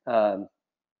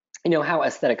 you know, how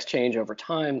aesthetics change over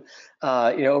time,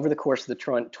 you know, over the course of the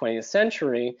 20th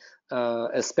century,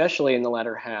 especially in the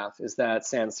latter half, is that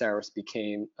sans serifs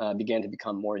began to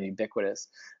become more ubiquitous.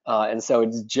 And so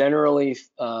it's generally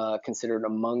considered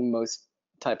among most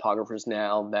typographers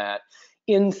now that,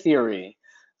 in theory,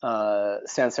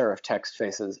 sans serif text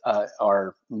faces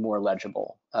are more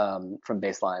legible from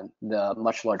baseline. The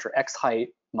much larger X height,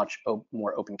 much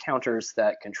more open counters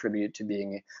that contribute to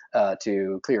being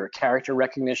to clearer character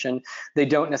recognition. They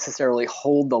don't necessarily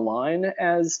hold the line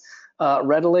as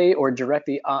readily or direct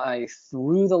the eye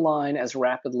through the line as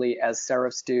rapidly as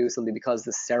serifs do, simply because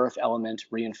the serif element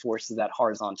reinforces that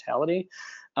horizontality.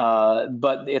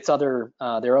 But its their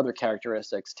other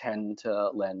characteristics tend to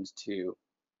lend to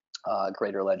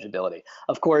greater legibility.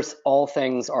 Of course, all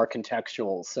things are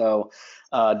contextual. So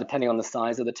depending on the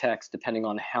size of the text, depending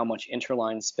on how much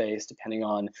interline space, depending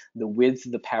on the width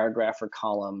of the paragraph or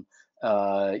column,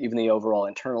 even the overall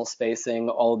internal spacing,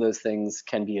 all of those things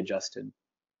can be adjusted.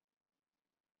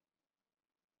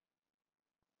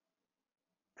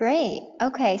 Great.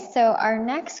 Okay, so our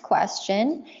next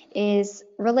question is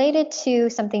related to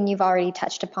something you've already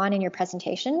touched upon in your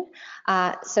presentation.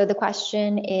 So the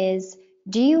question is,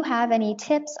 do you have any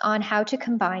tips on how to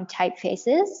combine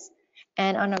typefaces?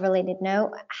 And on a related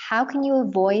note, how can you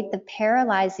avoid the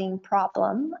paralyzing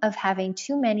problem of having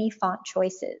too many font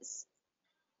choices?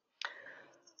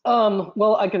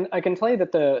 Well, I can tell you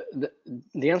that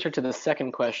the answer to the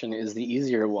second question is the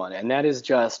easier one, and that is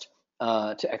just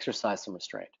to exercise some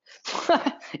restraint.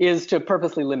 Is to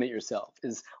purposely limit yourself.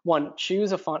 Is one,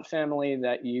 choose a font family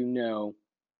that you know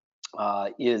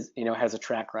has a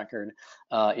track record,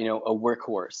 you know, a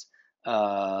workhorse,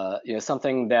 you know,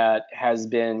 something that has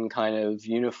been kind of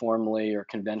uniformly or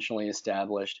conventionally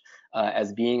established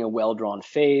as being a well-drawn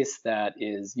face that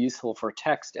is useful for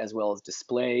text as well as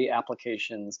display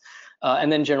applications,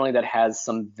 and then generally that has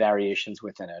some variations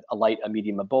within it, a light, a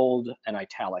medium, a bold, and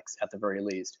italics at the very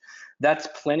least. That's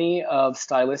plenty of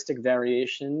stylistic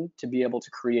variation to be able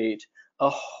to create a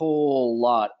whole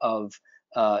lot of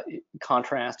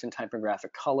contrast in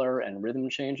typographic color and rhythm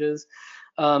changes.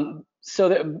 So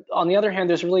that, on the other hand,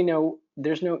 there's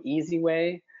no easy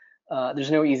way. There's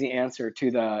no easy answer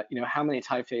to the, you know, how many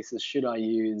typefaces should I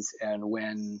use and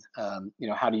when, you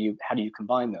know, how do you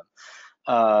combine them?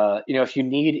 You know, if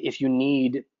you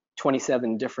need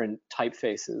 27 different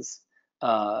typefaces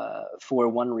for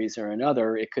one reason or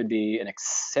another, it could be an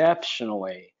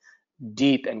exceptionally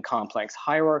deep and complex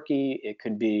hierarchy. It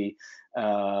could be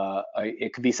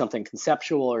something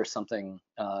conceptual or something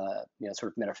you know,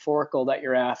 sort of metaphorical that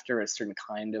you're after, a certain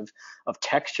kind of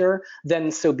texture. Then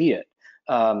so be it.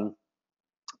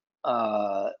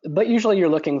 But usually you're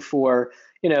looking for,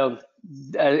 you know,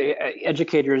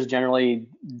 educators generally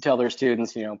tell their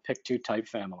students, you know, pick two type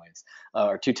families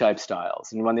or two type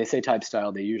styles. And when they say type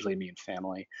style, they usually mean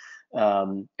family.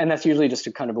 And that's usually just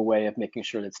a kind of a way of making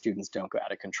sure that students don't go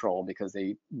out of control, because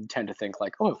they tend to think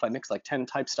like, oh, if I mix like 10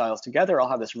 type styles together, I'll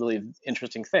have this really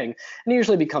interesting thing. And it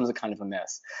usually becomes a kind of a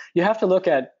mess. You have to look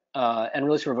at and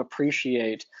really sort of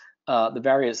appreciate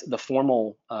the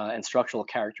formal and structural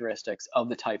characteristics of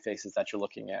the typefaces that you're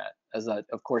looking at.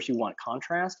 Of course, you want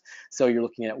contrast. So you're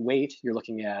looking at weight, you're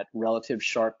looking at relative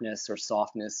sharpness or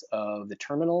softness of the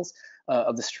terminals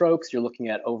of the strokes, you're looking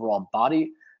at overall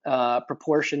body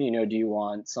proportion. You know, do you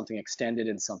want something extended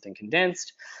and something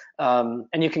condensed? And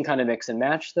you can kind of mix and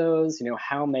match those. You know,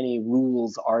 how many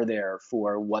rules are there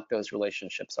for what those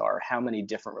relationships are? How many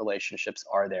different relationships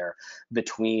are there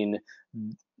between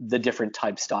the different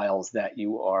type styles that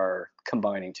you are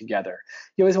combining together?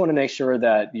 You always want to make sure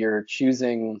that you're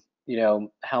choosing, you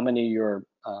know, how many you're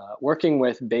working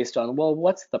with based on, well,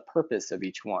 what's the purpose of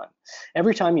each one?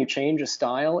 Every time you change a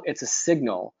style, it's a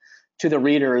signal to the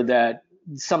reader that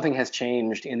something has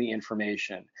changed in the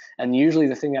information. And usually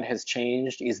the thing that has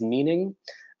changed is meaning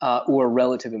or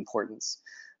relative importance.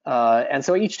 And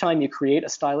so each time you create a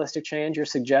stylistic change, you're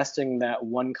suggesting that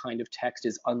one kind of text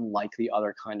is unlike the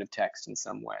other kind of text in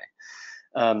some way.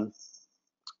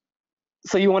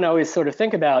 So you want to always sort of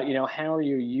think about, how are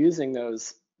you using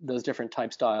those different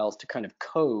type styles to kind of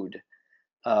code,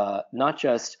 not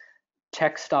just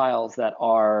text styles that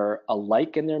are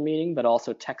alike in their meaning, but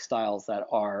also text styles that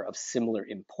are of similar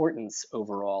importance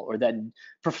overall, or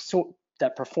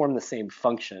that perform the same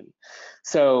function.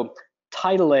 So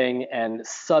titling and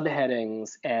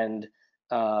subheadings and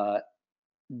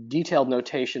detailed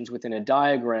notations within a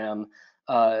diagram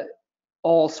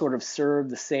all sort of serve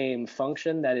the same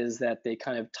function. That is, that they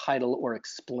kind of title or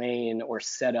explain or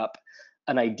set up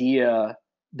an idea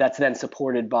that's then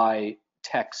supported by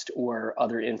text or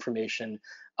other information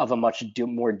of a much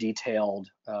more detailed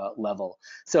level.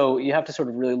 So you have to sort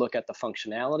of really look at the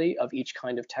functionality of each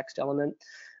kind of text element,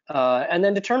 and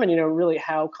then determine, really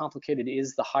how complicated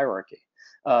is the hierarchy.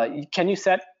 Can you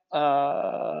set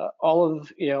all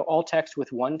text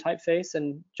with one typeface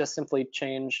and just simply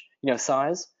change,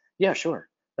 size? Yeah, sure.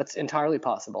 That's entirely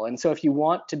possible. And so if you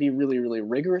want to be really, really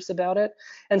rigorous about it,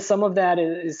 and some of that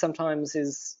is sometimes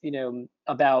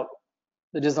about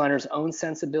the designer's own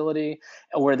sensibility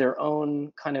or their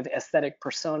own kind of aesthetic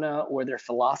persona or their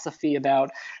philosophy about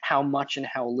how much and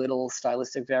how little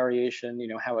stylistic variation,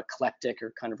 how eclectic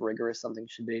or kind of rigorous something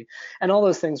should be. And all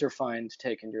those things are fine to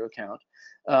take into account.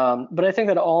 But I think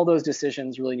that all those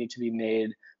decisions really need to be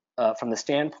made from the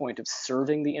standpoint of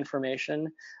serving the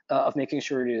information, of making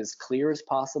sure it is clear as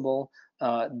possible,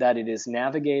 that it is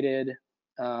navigated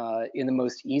in the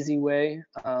most easy way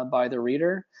by the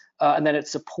reader, and that it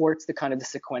supports the kind of the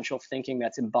sequential thinking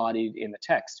that's embodied in the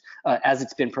text as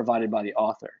it's been provided by the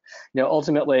author.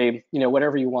 Ultimately,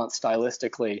 whatever you want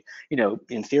stylistically,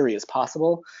 in theory is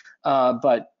possible,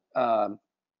 but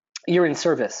you're in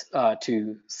service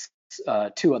to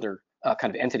two other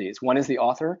kind of entities. One is the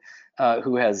author,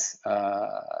 who has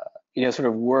sort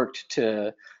of worked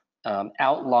to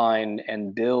outline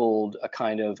and build a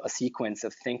kind of a sequence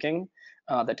of thinking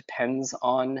that depends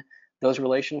on those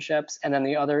relationships. And then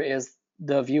the other is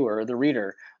the viewer, the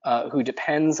reader, who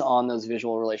depends on those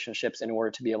visual relationships in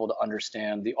order to be able to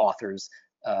understand the author's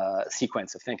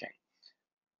sequence of thinking.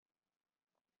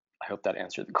 I hope that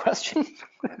answered the question.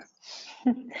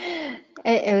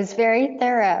 It was very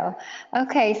thorough.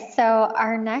 Okay, so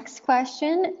our next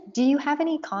question, do you have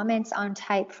any comments on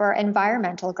type for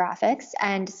environmental graphics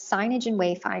and signage and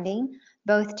wayfinding,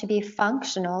 both to be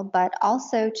functional, but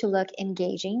also to look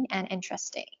engaging and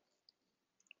interesting?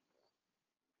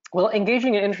 Well,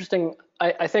 engaging and interesting,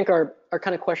 I think are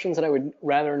kind of questions that I would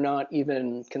rather not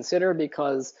even consider,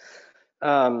 because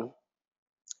those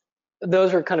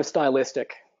are kind of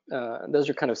stylistic.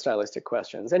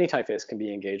 Questions. Any typeface can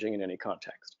be engaging in any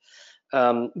context.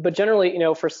 But generally,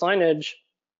 for signage,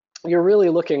 you're really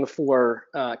looking for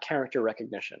character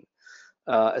recognition,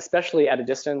 especially at a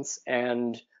distance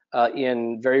and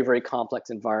in very, very complex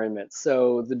environments.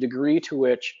 So the degree to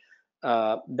which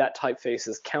that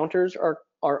typeface's counters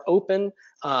are open,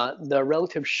 the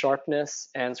relative sharpness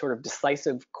and sort of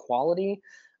decisive quality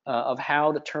of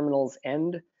how the terminals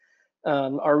end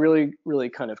are really, really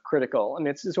kind of critical. And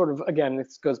it's sort of, again,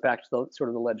 this goes back to the sort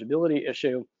of the legibility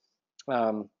issue,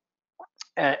 and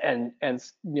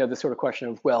the sort of question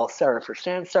of, well, serif or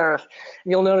sans serif.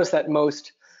 And you'll notice that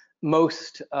most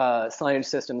signage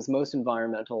systems, most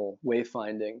environmental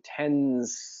wayfinding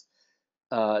tends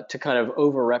to kind of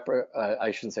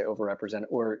I shouldn't say overrepresent,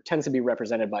 or tends to be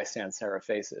represented by sans serif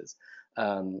faces,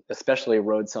 especially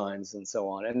road signs and so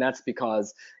on. And that's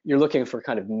because you're looking for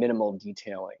kind of minimal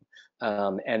detailing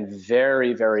and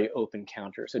very, very open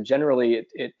counter. So generally,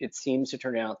 it seems to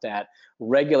turn out that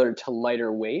regular to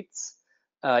lighter weights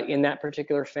in that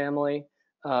particular family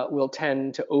will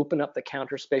tend to open up the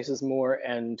counter spaces more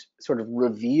and sort of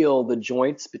reveal the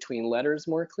joints between letters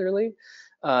more clearly.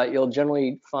 You'll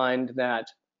generally find that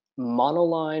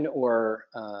monoline or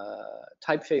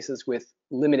typefaces with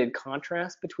limited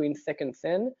contrast between thick and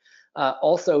thin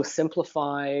also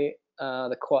simplify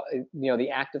the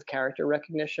act of character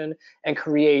recognition and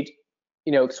create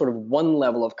sort of one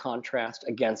level of contrast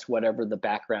against whatever the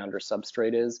background or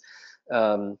substrate is,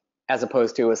 as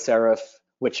opposed to a serif,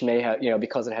 which may have,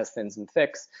 because it has thins and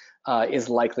thicks, is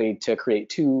likely to create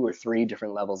 2 or 3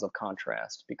 different levels of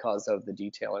contrast because of the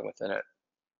detailing within it.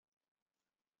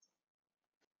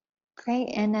 Great,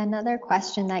 and another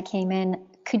question that came in,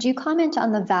 could you comment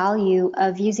on the value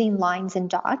of using lines and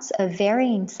dots of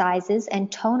varying sizes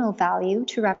and tonal value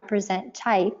to represent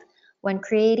type when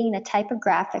creating a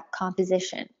typographic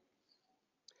composition?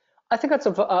 I think that's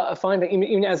a fine thing,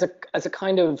 even as a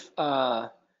kind of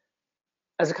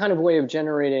way of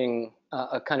generating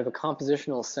a kind of a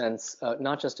compositional sense,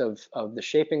 not just of the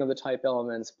shaping of the type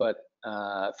elements, but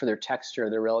for their texture,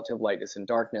 their relative lightness and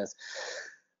darkness.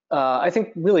 I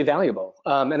think really valuable,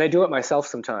 and I do it myself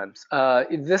sometimes.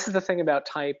 This is the thing about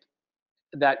type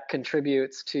that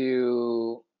contributes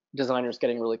to designers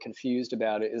getting really confused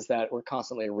about it, is that we're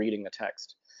constantly reading the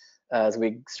text. As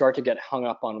we start to get hung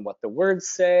up on what the words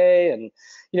say, and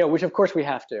which of course we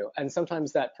have to, and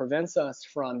sometimes that prevents us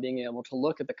from being able to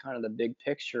look at the kind of the big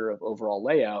picture of overall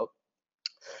layout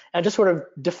and just sort of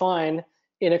define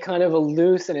in a kind of a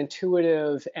loose and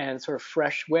intuitive and sort of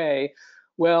fresh way,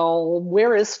 well,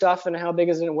 where is stuff and how big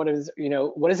is it and what is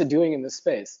it doing in this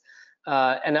space.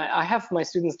 And I have my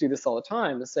students do this all the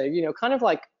time, to say, kind of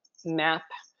like map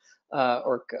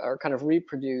or kind of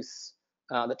reproduce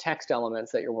the text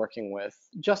elements that you're working with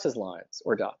just as lines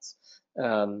or dots,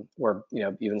 or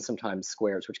even sometimes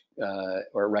squares, which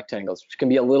or rectangles, which can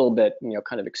be a little bit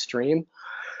kind of extreme.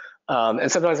 And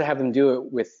sometimes I have them do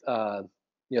it with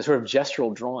sort of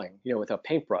gestural drawing, with a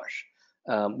paintbrush,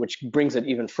 which brings it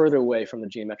even further away from the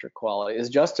geometric quality, is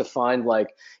just to find, like,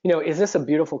 is this a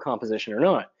beautiful composition or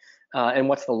not? And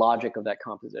what's the logic of that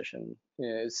composition,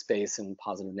 space and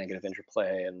positive negative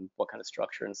interplay, and what kind of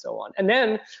structure and so on. And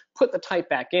then put the type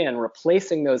back in,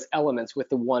 replacing those elements with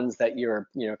the ones that you're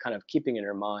kind of keeping in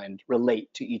your mind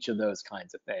relate to each of those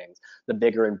kinds of things. The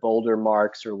bigger and bolder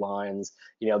marks or lines,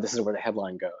 this is where the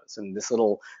headline goes. And this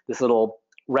little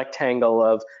rectangle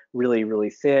of really, really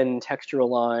thin textural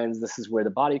lines, this is where the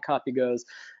body copy goes.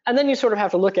 And then you sort of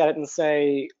have to look at it and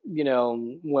say,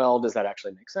 well, does that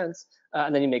actually make sense?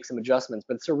 And then you make some adjustments.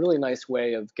 But it's a really nice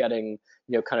way of getting,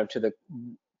 kind of to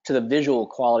the visual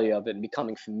quality of it, and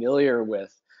becoming familiar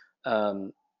with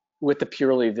the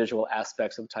purely visual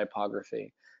aspects of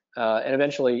typography. And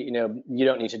eventually, you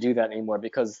don't need to do that anymore,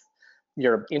 because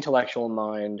your intellectual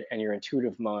mind and your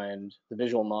intuitive mind, the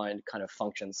visual mind, kind of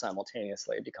functions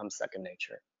simultaneously. It becomes second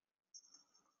nature.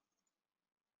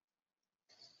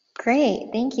 Great,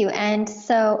 thank you. And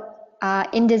so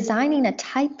in designing a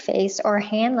typeface or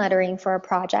hand lettering for a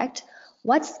project,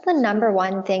 what's the number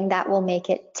one thing that will make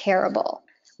it terrible?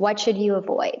 What should you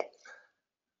avoid?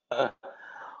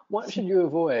 What should you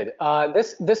avoid?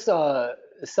 This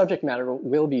subject matter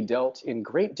will be dealt in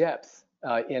great depth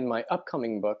in my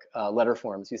upcoming book, Letter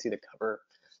Forms. You see the cover.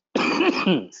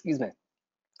 Excuse me.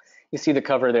 You see the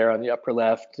cover there on the upper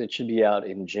left. It should be out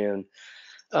in June.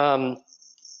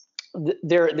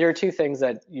 There are two things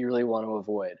that you really want to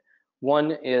avoid.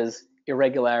 One is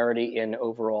irregularity in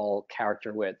overall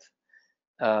character width,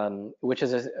 which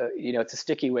is it's a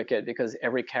sticky wicket, because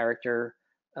every character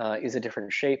is a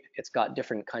different shape. It's got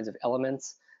different kinds of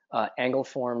elements, angle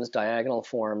forms, diagonal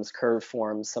forms, curve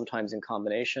forms, sometimes in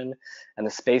combination, and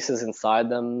the spaces inside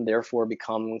them therefore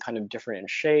become kind of different in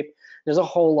shape. There's a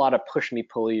whole lot of push me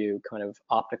pull you kind of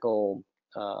optical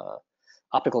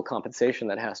compensation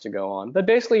that has to go on. But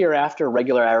basically you're after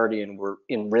regularity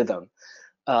in rhythm.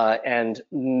 And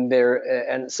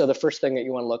so the first thing that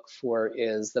you want to look for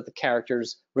is that the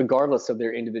characters, regardless of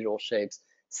their individual shapes,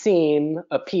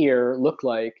 appear, look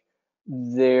like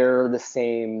they're the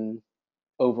same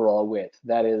overall width.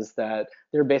 That is, that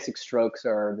their basic strokes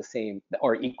are the same,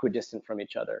 or equidistant from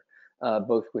each other,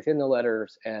 both within the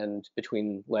letters and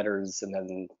between letters, and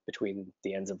then between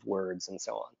the ends of words and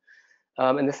so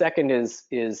on. And the second is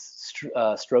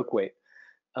stroke weight.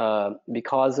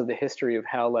 Because of the history of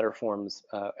how letter forms,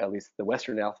 at least the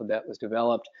Western alphabet, was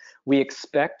developed, we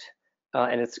expect,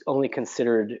 and it's only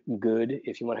considered good,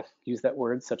 if you want to use that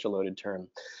word, such a loaded term,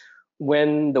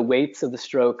 when the weights of the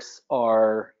strokes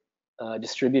are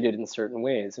distributed in certain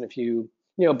ways. And if you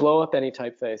blow up any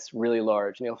typeface really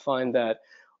large, and you'll find that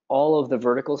all of the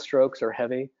vertical strokes are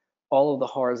heavy, all of the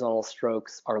horizontal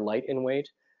strokes are light in weight,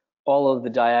 all of the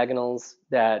diagonals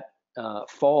that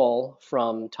fall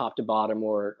from top to bottom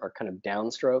or are kind of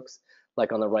downstrokes,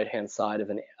 like on the right-hand side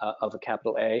of a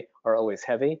capital A, are always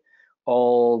heavy.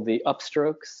 All the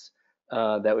upstrokes,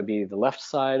 that would be the left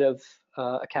side of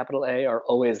a capital A, are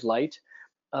always light.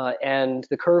 And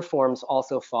the curve forms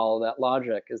also follow that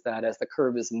logic, is that as the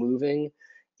curve is moving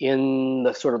in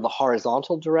the sort of the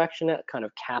horizontal direction at kind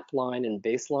of cap line and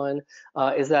baseline,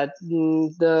 is that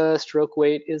the stroke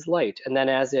weight is light. And then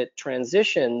as it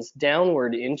transitions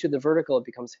downward into the vertical, it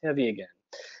becomes heavy again.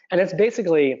 And it's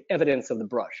basically evidence of the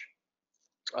brush.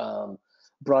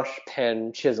 Brush,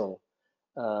 pen, chisel,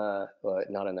 well,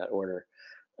 not in that order.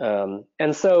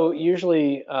 And so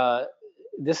usually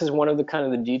this is one of the kind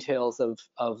of the details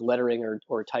of lettering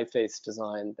or typeface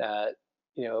design that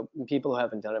people who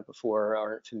haven't done it before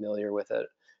aren't familiar with it.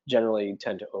 generally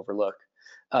tend to overlook.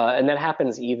 And that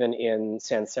happens even in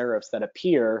sans serifs that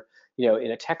appear,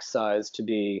 in a text size to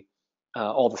be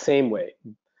all the same weight.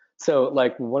 So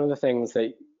like one of the things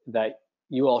that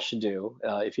you all should do,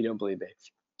 if you don't believe me,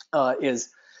 is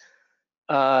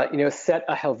set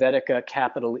a Helvetica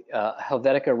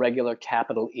regular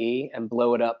capital E and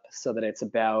blow it up so that it's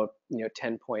about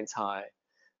 10 points high,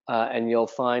 and you'll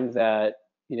find that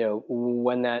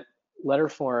when that letter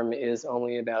form is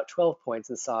only about 12 points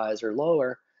in size or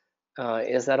lower,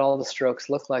 is that all the strokes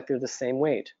look like they're the same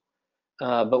weight.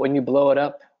 But when you blow it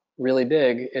up really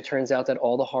big, it turns out that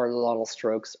all the horizontal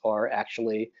strokes are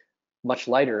actually much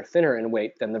lighter, thinner in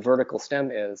weight than the vertical stem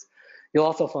is. You'll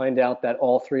also find out that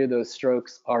all three of those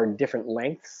strokes are different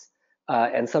lengths,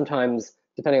 and sometimes,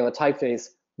 depending on the typeface,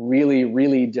 really,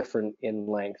 really different in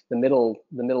length. The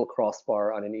middle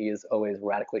crossbar on an E is always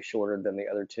radically shorter than the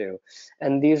other two.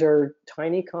 And these are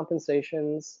tiny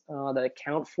compensations that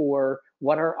account for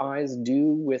what our eyes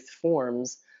do with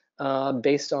forms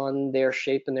based on their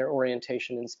shape and their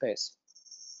orientation in space.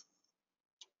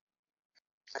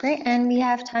 Great, and we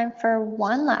have time for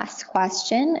one last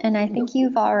question, and I think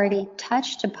you've already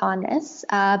touched upon this,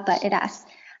 but it asks,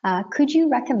 could you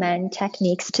recommend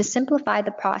techniques to simplify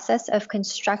the process of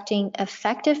constructing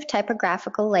effective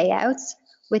typographical layouts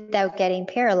without getting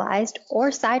paralyzed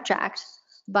or sidetracked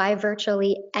by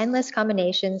virtually endless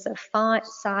combinations of font,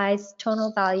 size,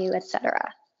 tonal value, etc.?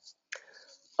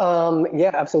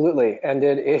 Yeah, absolutely, and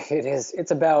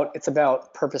it's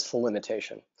about purposeful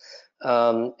limitation.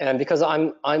 And because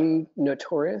I'm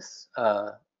notorious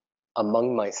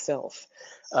among myself,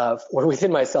 or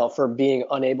within myself, for being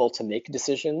unable to make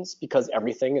decisions because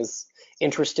everything is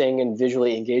interesting and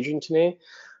visually engaging to me.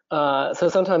 So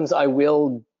sometimes I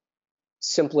will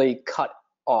simply cut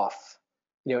off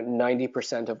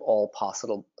 90% of all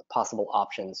possible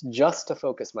options just to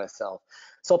focus myself.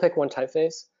 So I'll pick one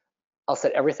typeface, I'll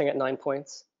set everything at 9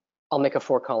 points, I'll make a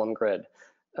 4-column grid.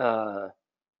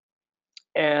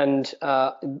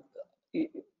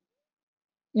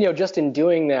 Just in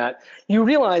doing that, you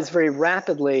realize very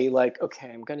rapidly, like,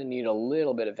 okay, I'm going to need a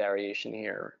little bit of variation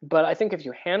here. But I think if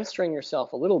you hamstring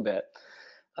yourself a little bit,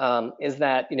 is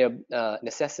that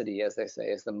necessity, as they say,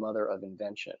 is the mother of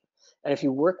invention. And if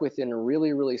you work within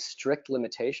really, really strict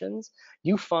limitations,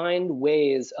 you find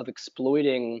ways of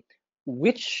exploiting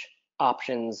which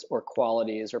options or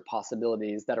qualities or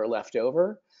possibilities that are left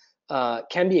over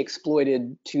can be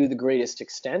exploited to the greatest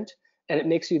extent. And it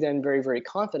makes you then very, very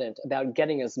confident about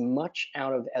getting as much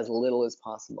out of as little as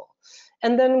possible.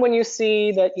 And then when you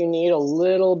see that you need a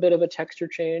little bit of a texture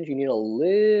change, you need a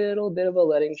little bit of a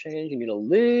leading change, you need a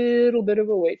little bit of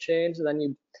a weight change,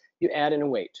 then you add in a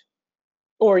weight.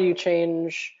 Or you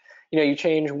change, you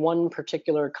change one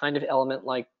particular kind of element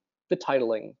like the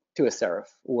titling to a serif,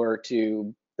 or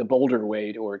to the bolder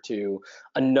weight, or to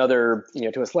another,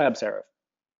 to a slab serif.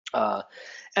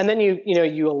 And then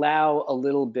you allow a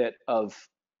little bit of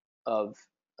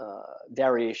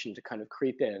variation to kind of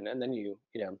creep in, and then you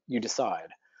decide.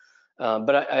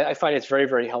 But I find it's very,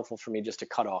 very helpful for me just to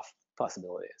cut off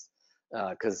possibilities,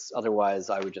 because otherwise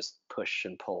I would just push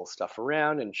and pull stuff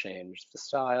around and change the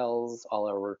styles all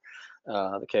over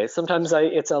the case. Sometimes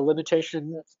it's a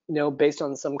limitation, based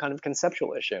on some kind of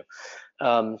conceptual issue.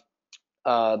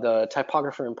 The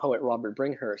typographer and poet Robert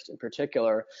Bringhurst in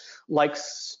particular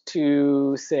likes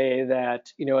to say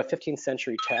that a 15th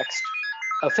century text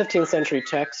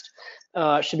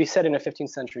should be set in a 15th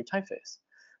century typeface,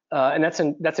 and that's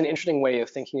an interesting way of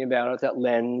thinking about it that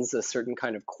lends a certain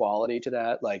kind of quality to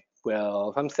that. Like, well,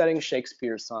 if I'm setting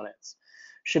Shakespeare's sonnets,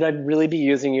 should I really be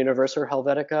using Universe or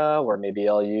Helvetica, or maybe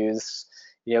I'll use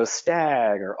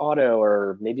Stag or Auto,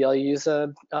 or maybe I'll use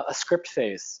a script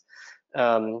face.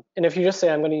 And if you just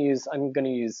say I'm going to use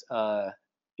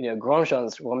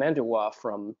Grandjean's Roman de Roi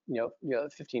from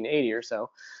 1580 or so,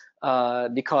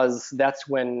 because that's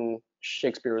when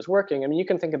Shakespeare was working. I mean, you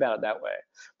can think about it that way.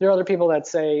 There are other people that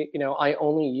say, I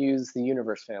only use the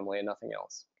Universe family and nothing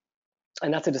else,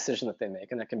 and that's a decision that they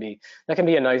make, and that can be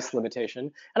a nice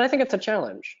limitation. And I think it's a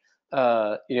challenge,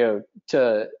 to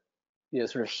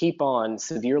sort of heap on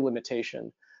severe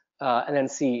limitation. And then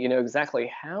see, exactly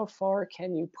how far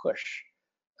can you push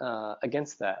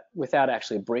against that without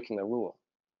actually breaking the rule.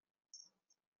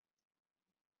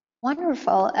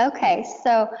 Wonderful. Okay,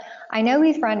 so I know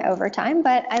we've run over time,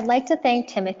 but I'd like to thank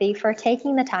Timothy for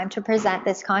taking the time to present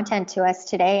this content to us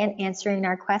today and answering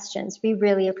our questions. We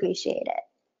really appreciate it.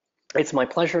 It's my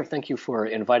pleasure. Thank you for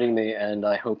inviting me, and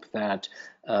I hope that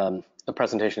the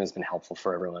presentation has been helpful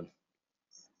for everyone.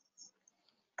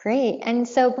 Great. And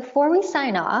so before we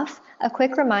sign off, a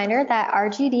quick reminder that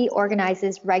RGD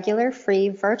organizes regular free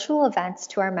virtual events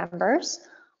to our members.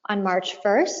 On March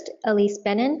 1st, Elise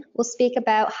Benin will speak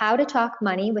about how to talk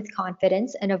money with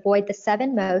confidence and avoid the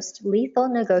 7 most lethal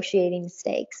negotiating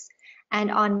mistakes.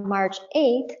 And on March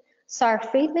 8th, Sarah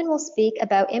Friedman will speak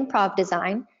about improv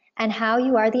design and how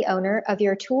you are the owner of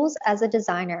your tools as a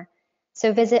designer.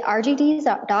 So visit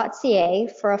rgd.ca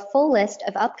for a full list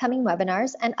of upcoming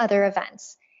webinars and other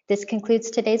events. This concludes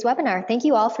today's webinar. Thank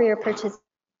you all for your participation.